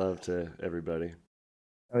 lots of love to everybody.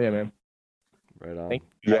 Oh yeah, man. Right on. Thank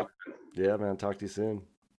you. Yeah, man. Talk to you soon.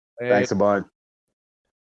 Hey. Thanks a bunch.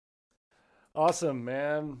 Awesome,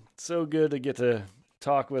 man. So good to get to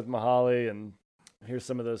talk with Mihaly and hear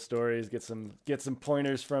some of those stories, get some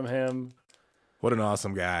pointers from him. What an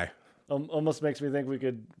awesome guy. Almost makes me think we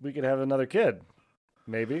could have another kid.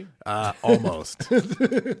 Maybe. Almost.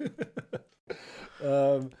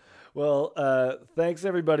 Well, thanks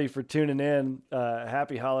everybody for tuning in.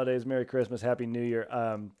 Happy holidays, Merry Christmas, Happy New Year.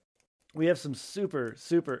 We have some super,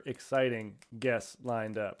 super exciting guests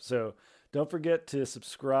lined up. So don't forget to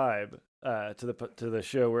subscribe to the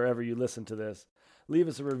show wherever you listen to this. Leave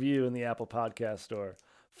us a review in the Apple Podcast Store.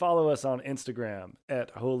 Follow us on Instagram at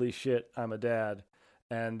Holy Shit, I'm a Dad.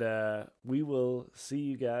 And we will see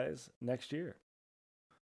you guys next year.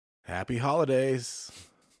 Happy holidays.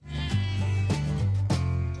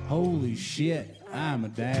 Holy shit, I'm a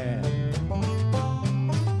dad.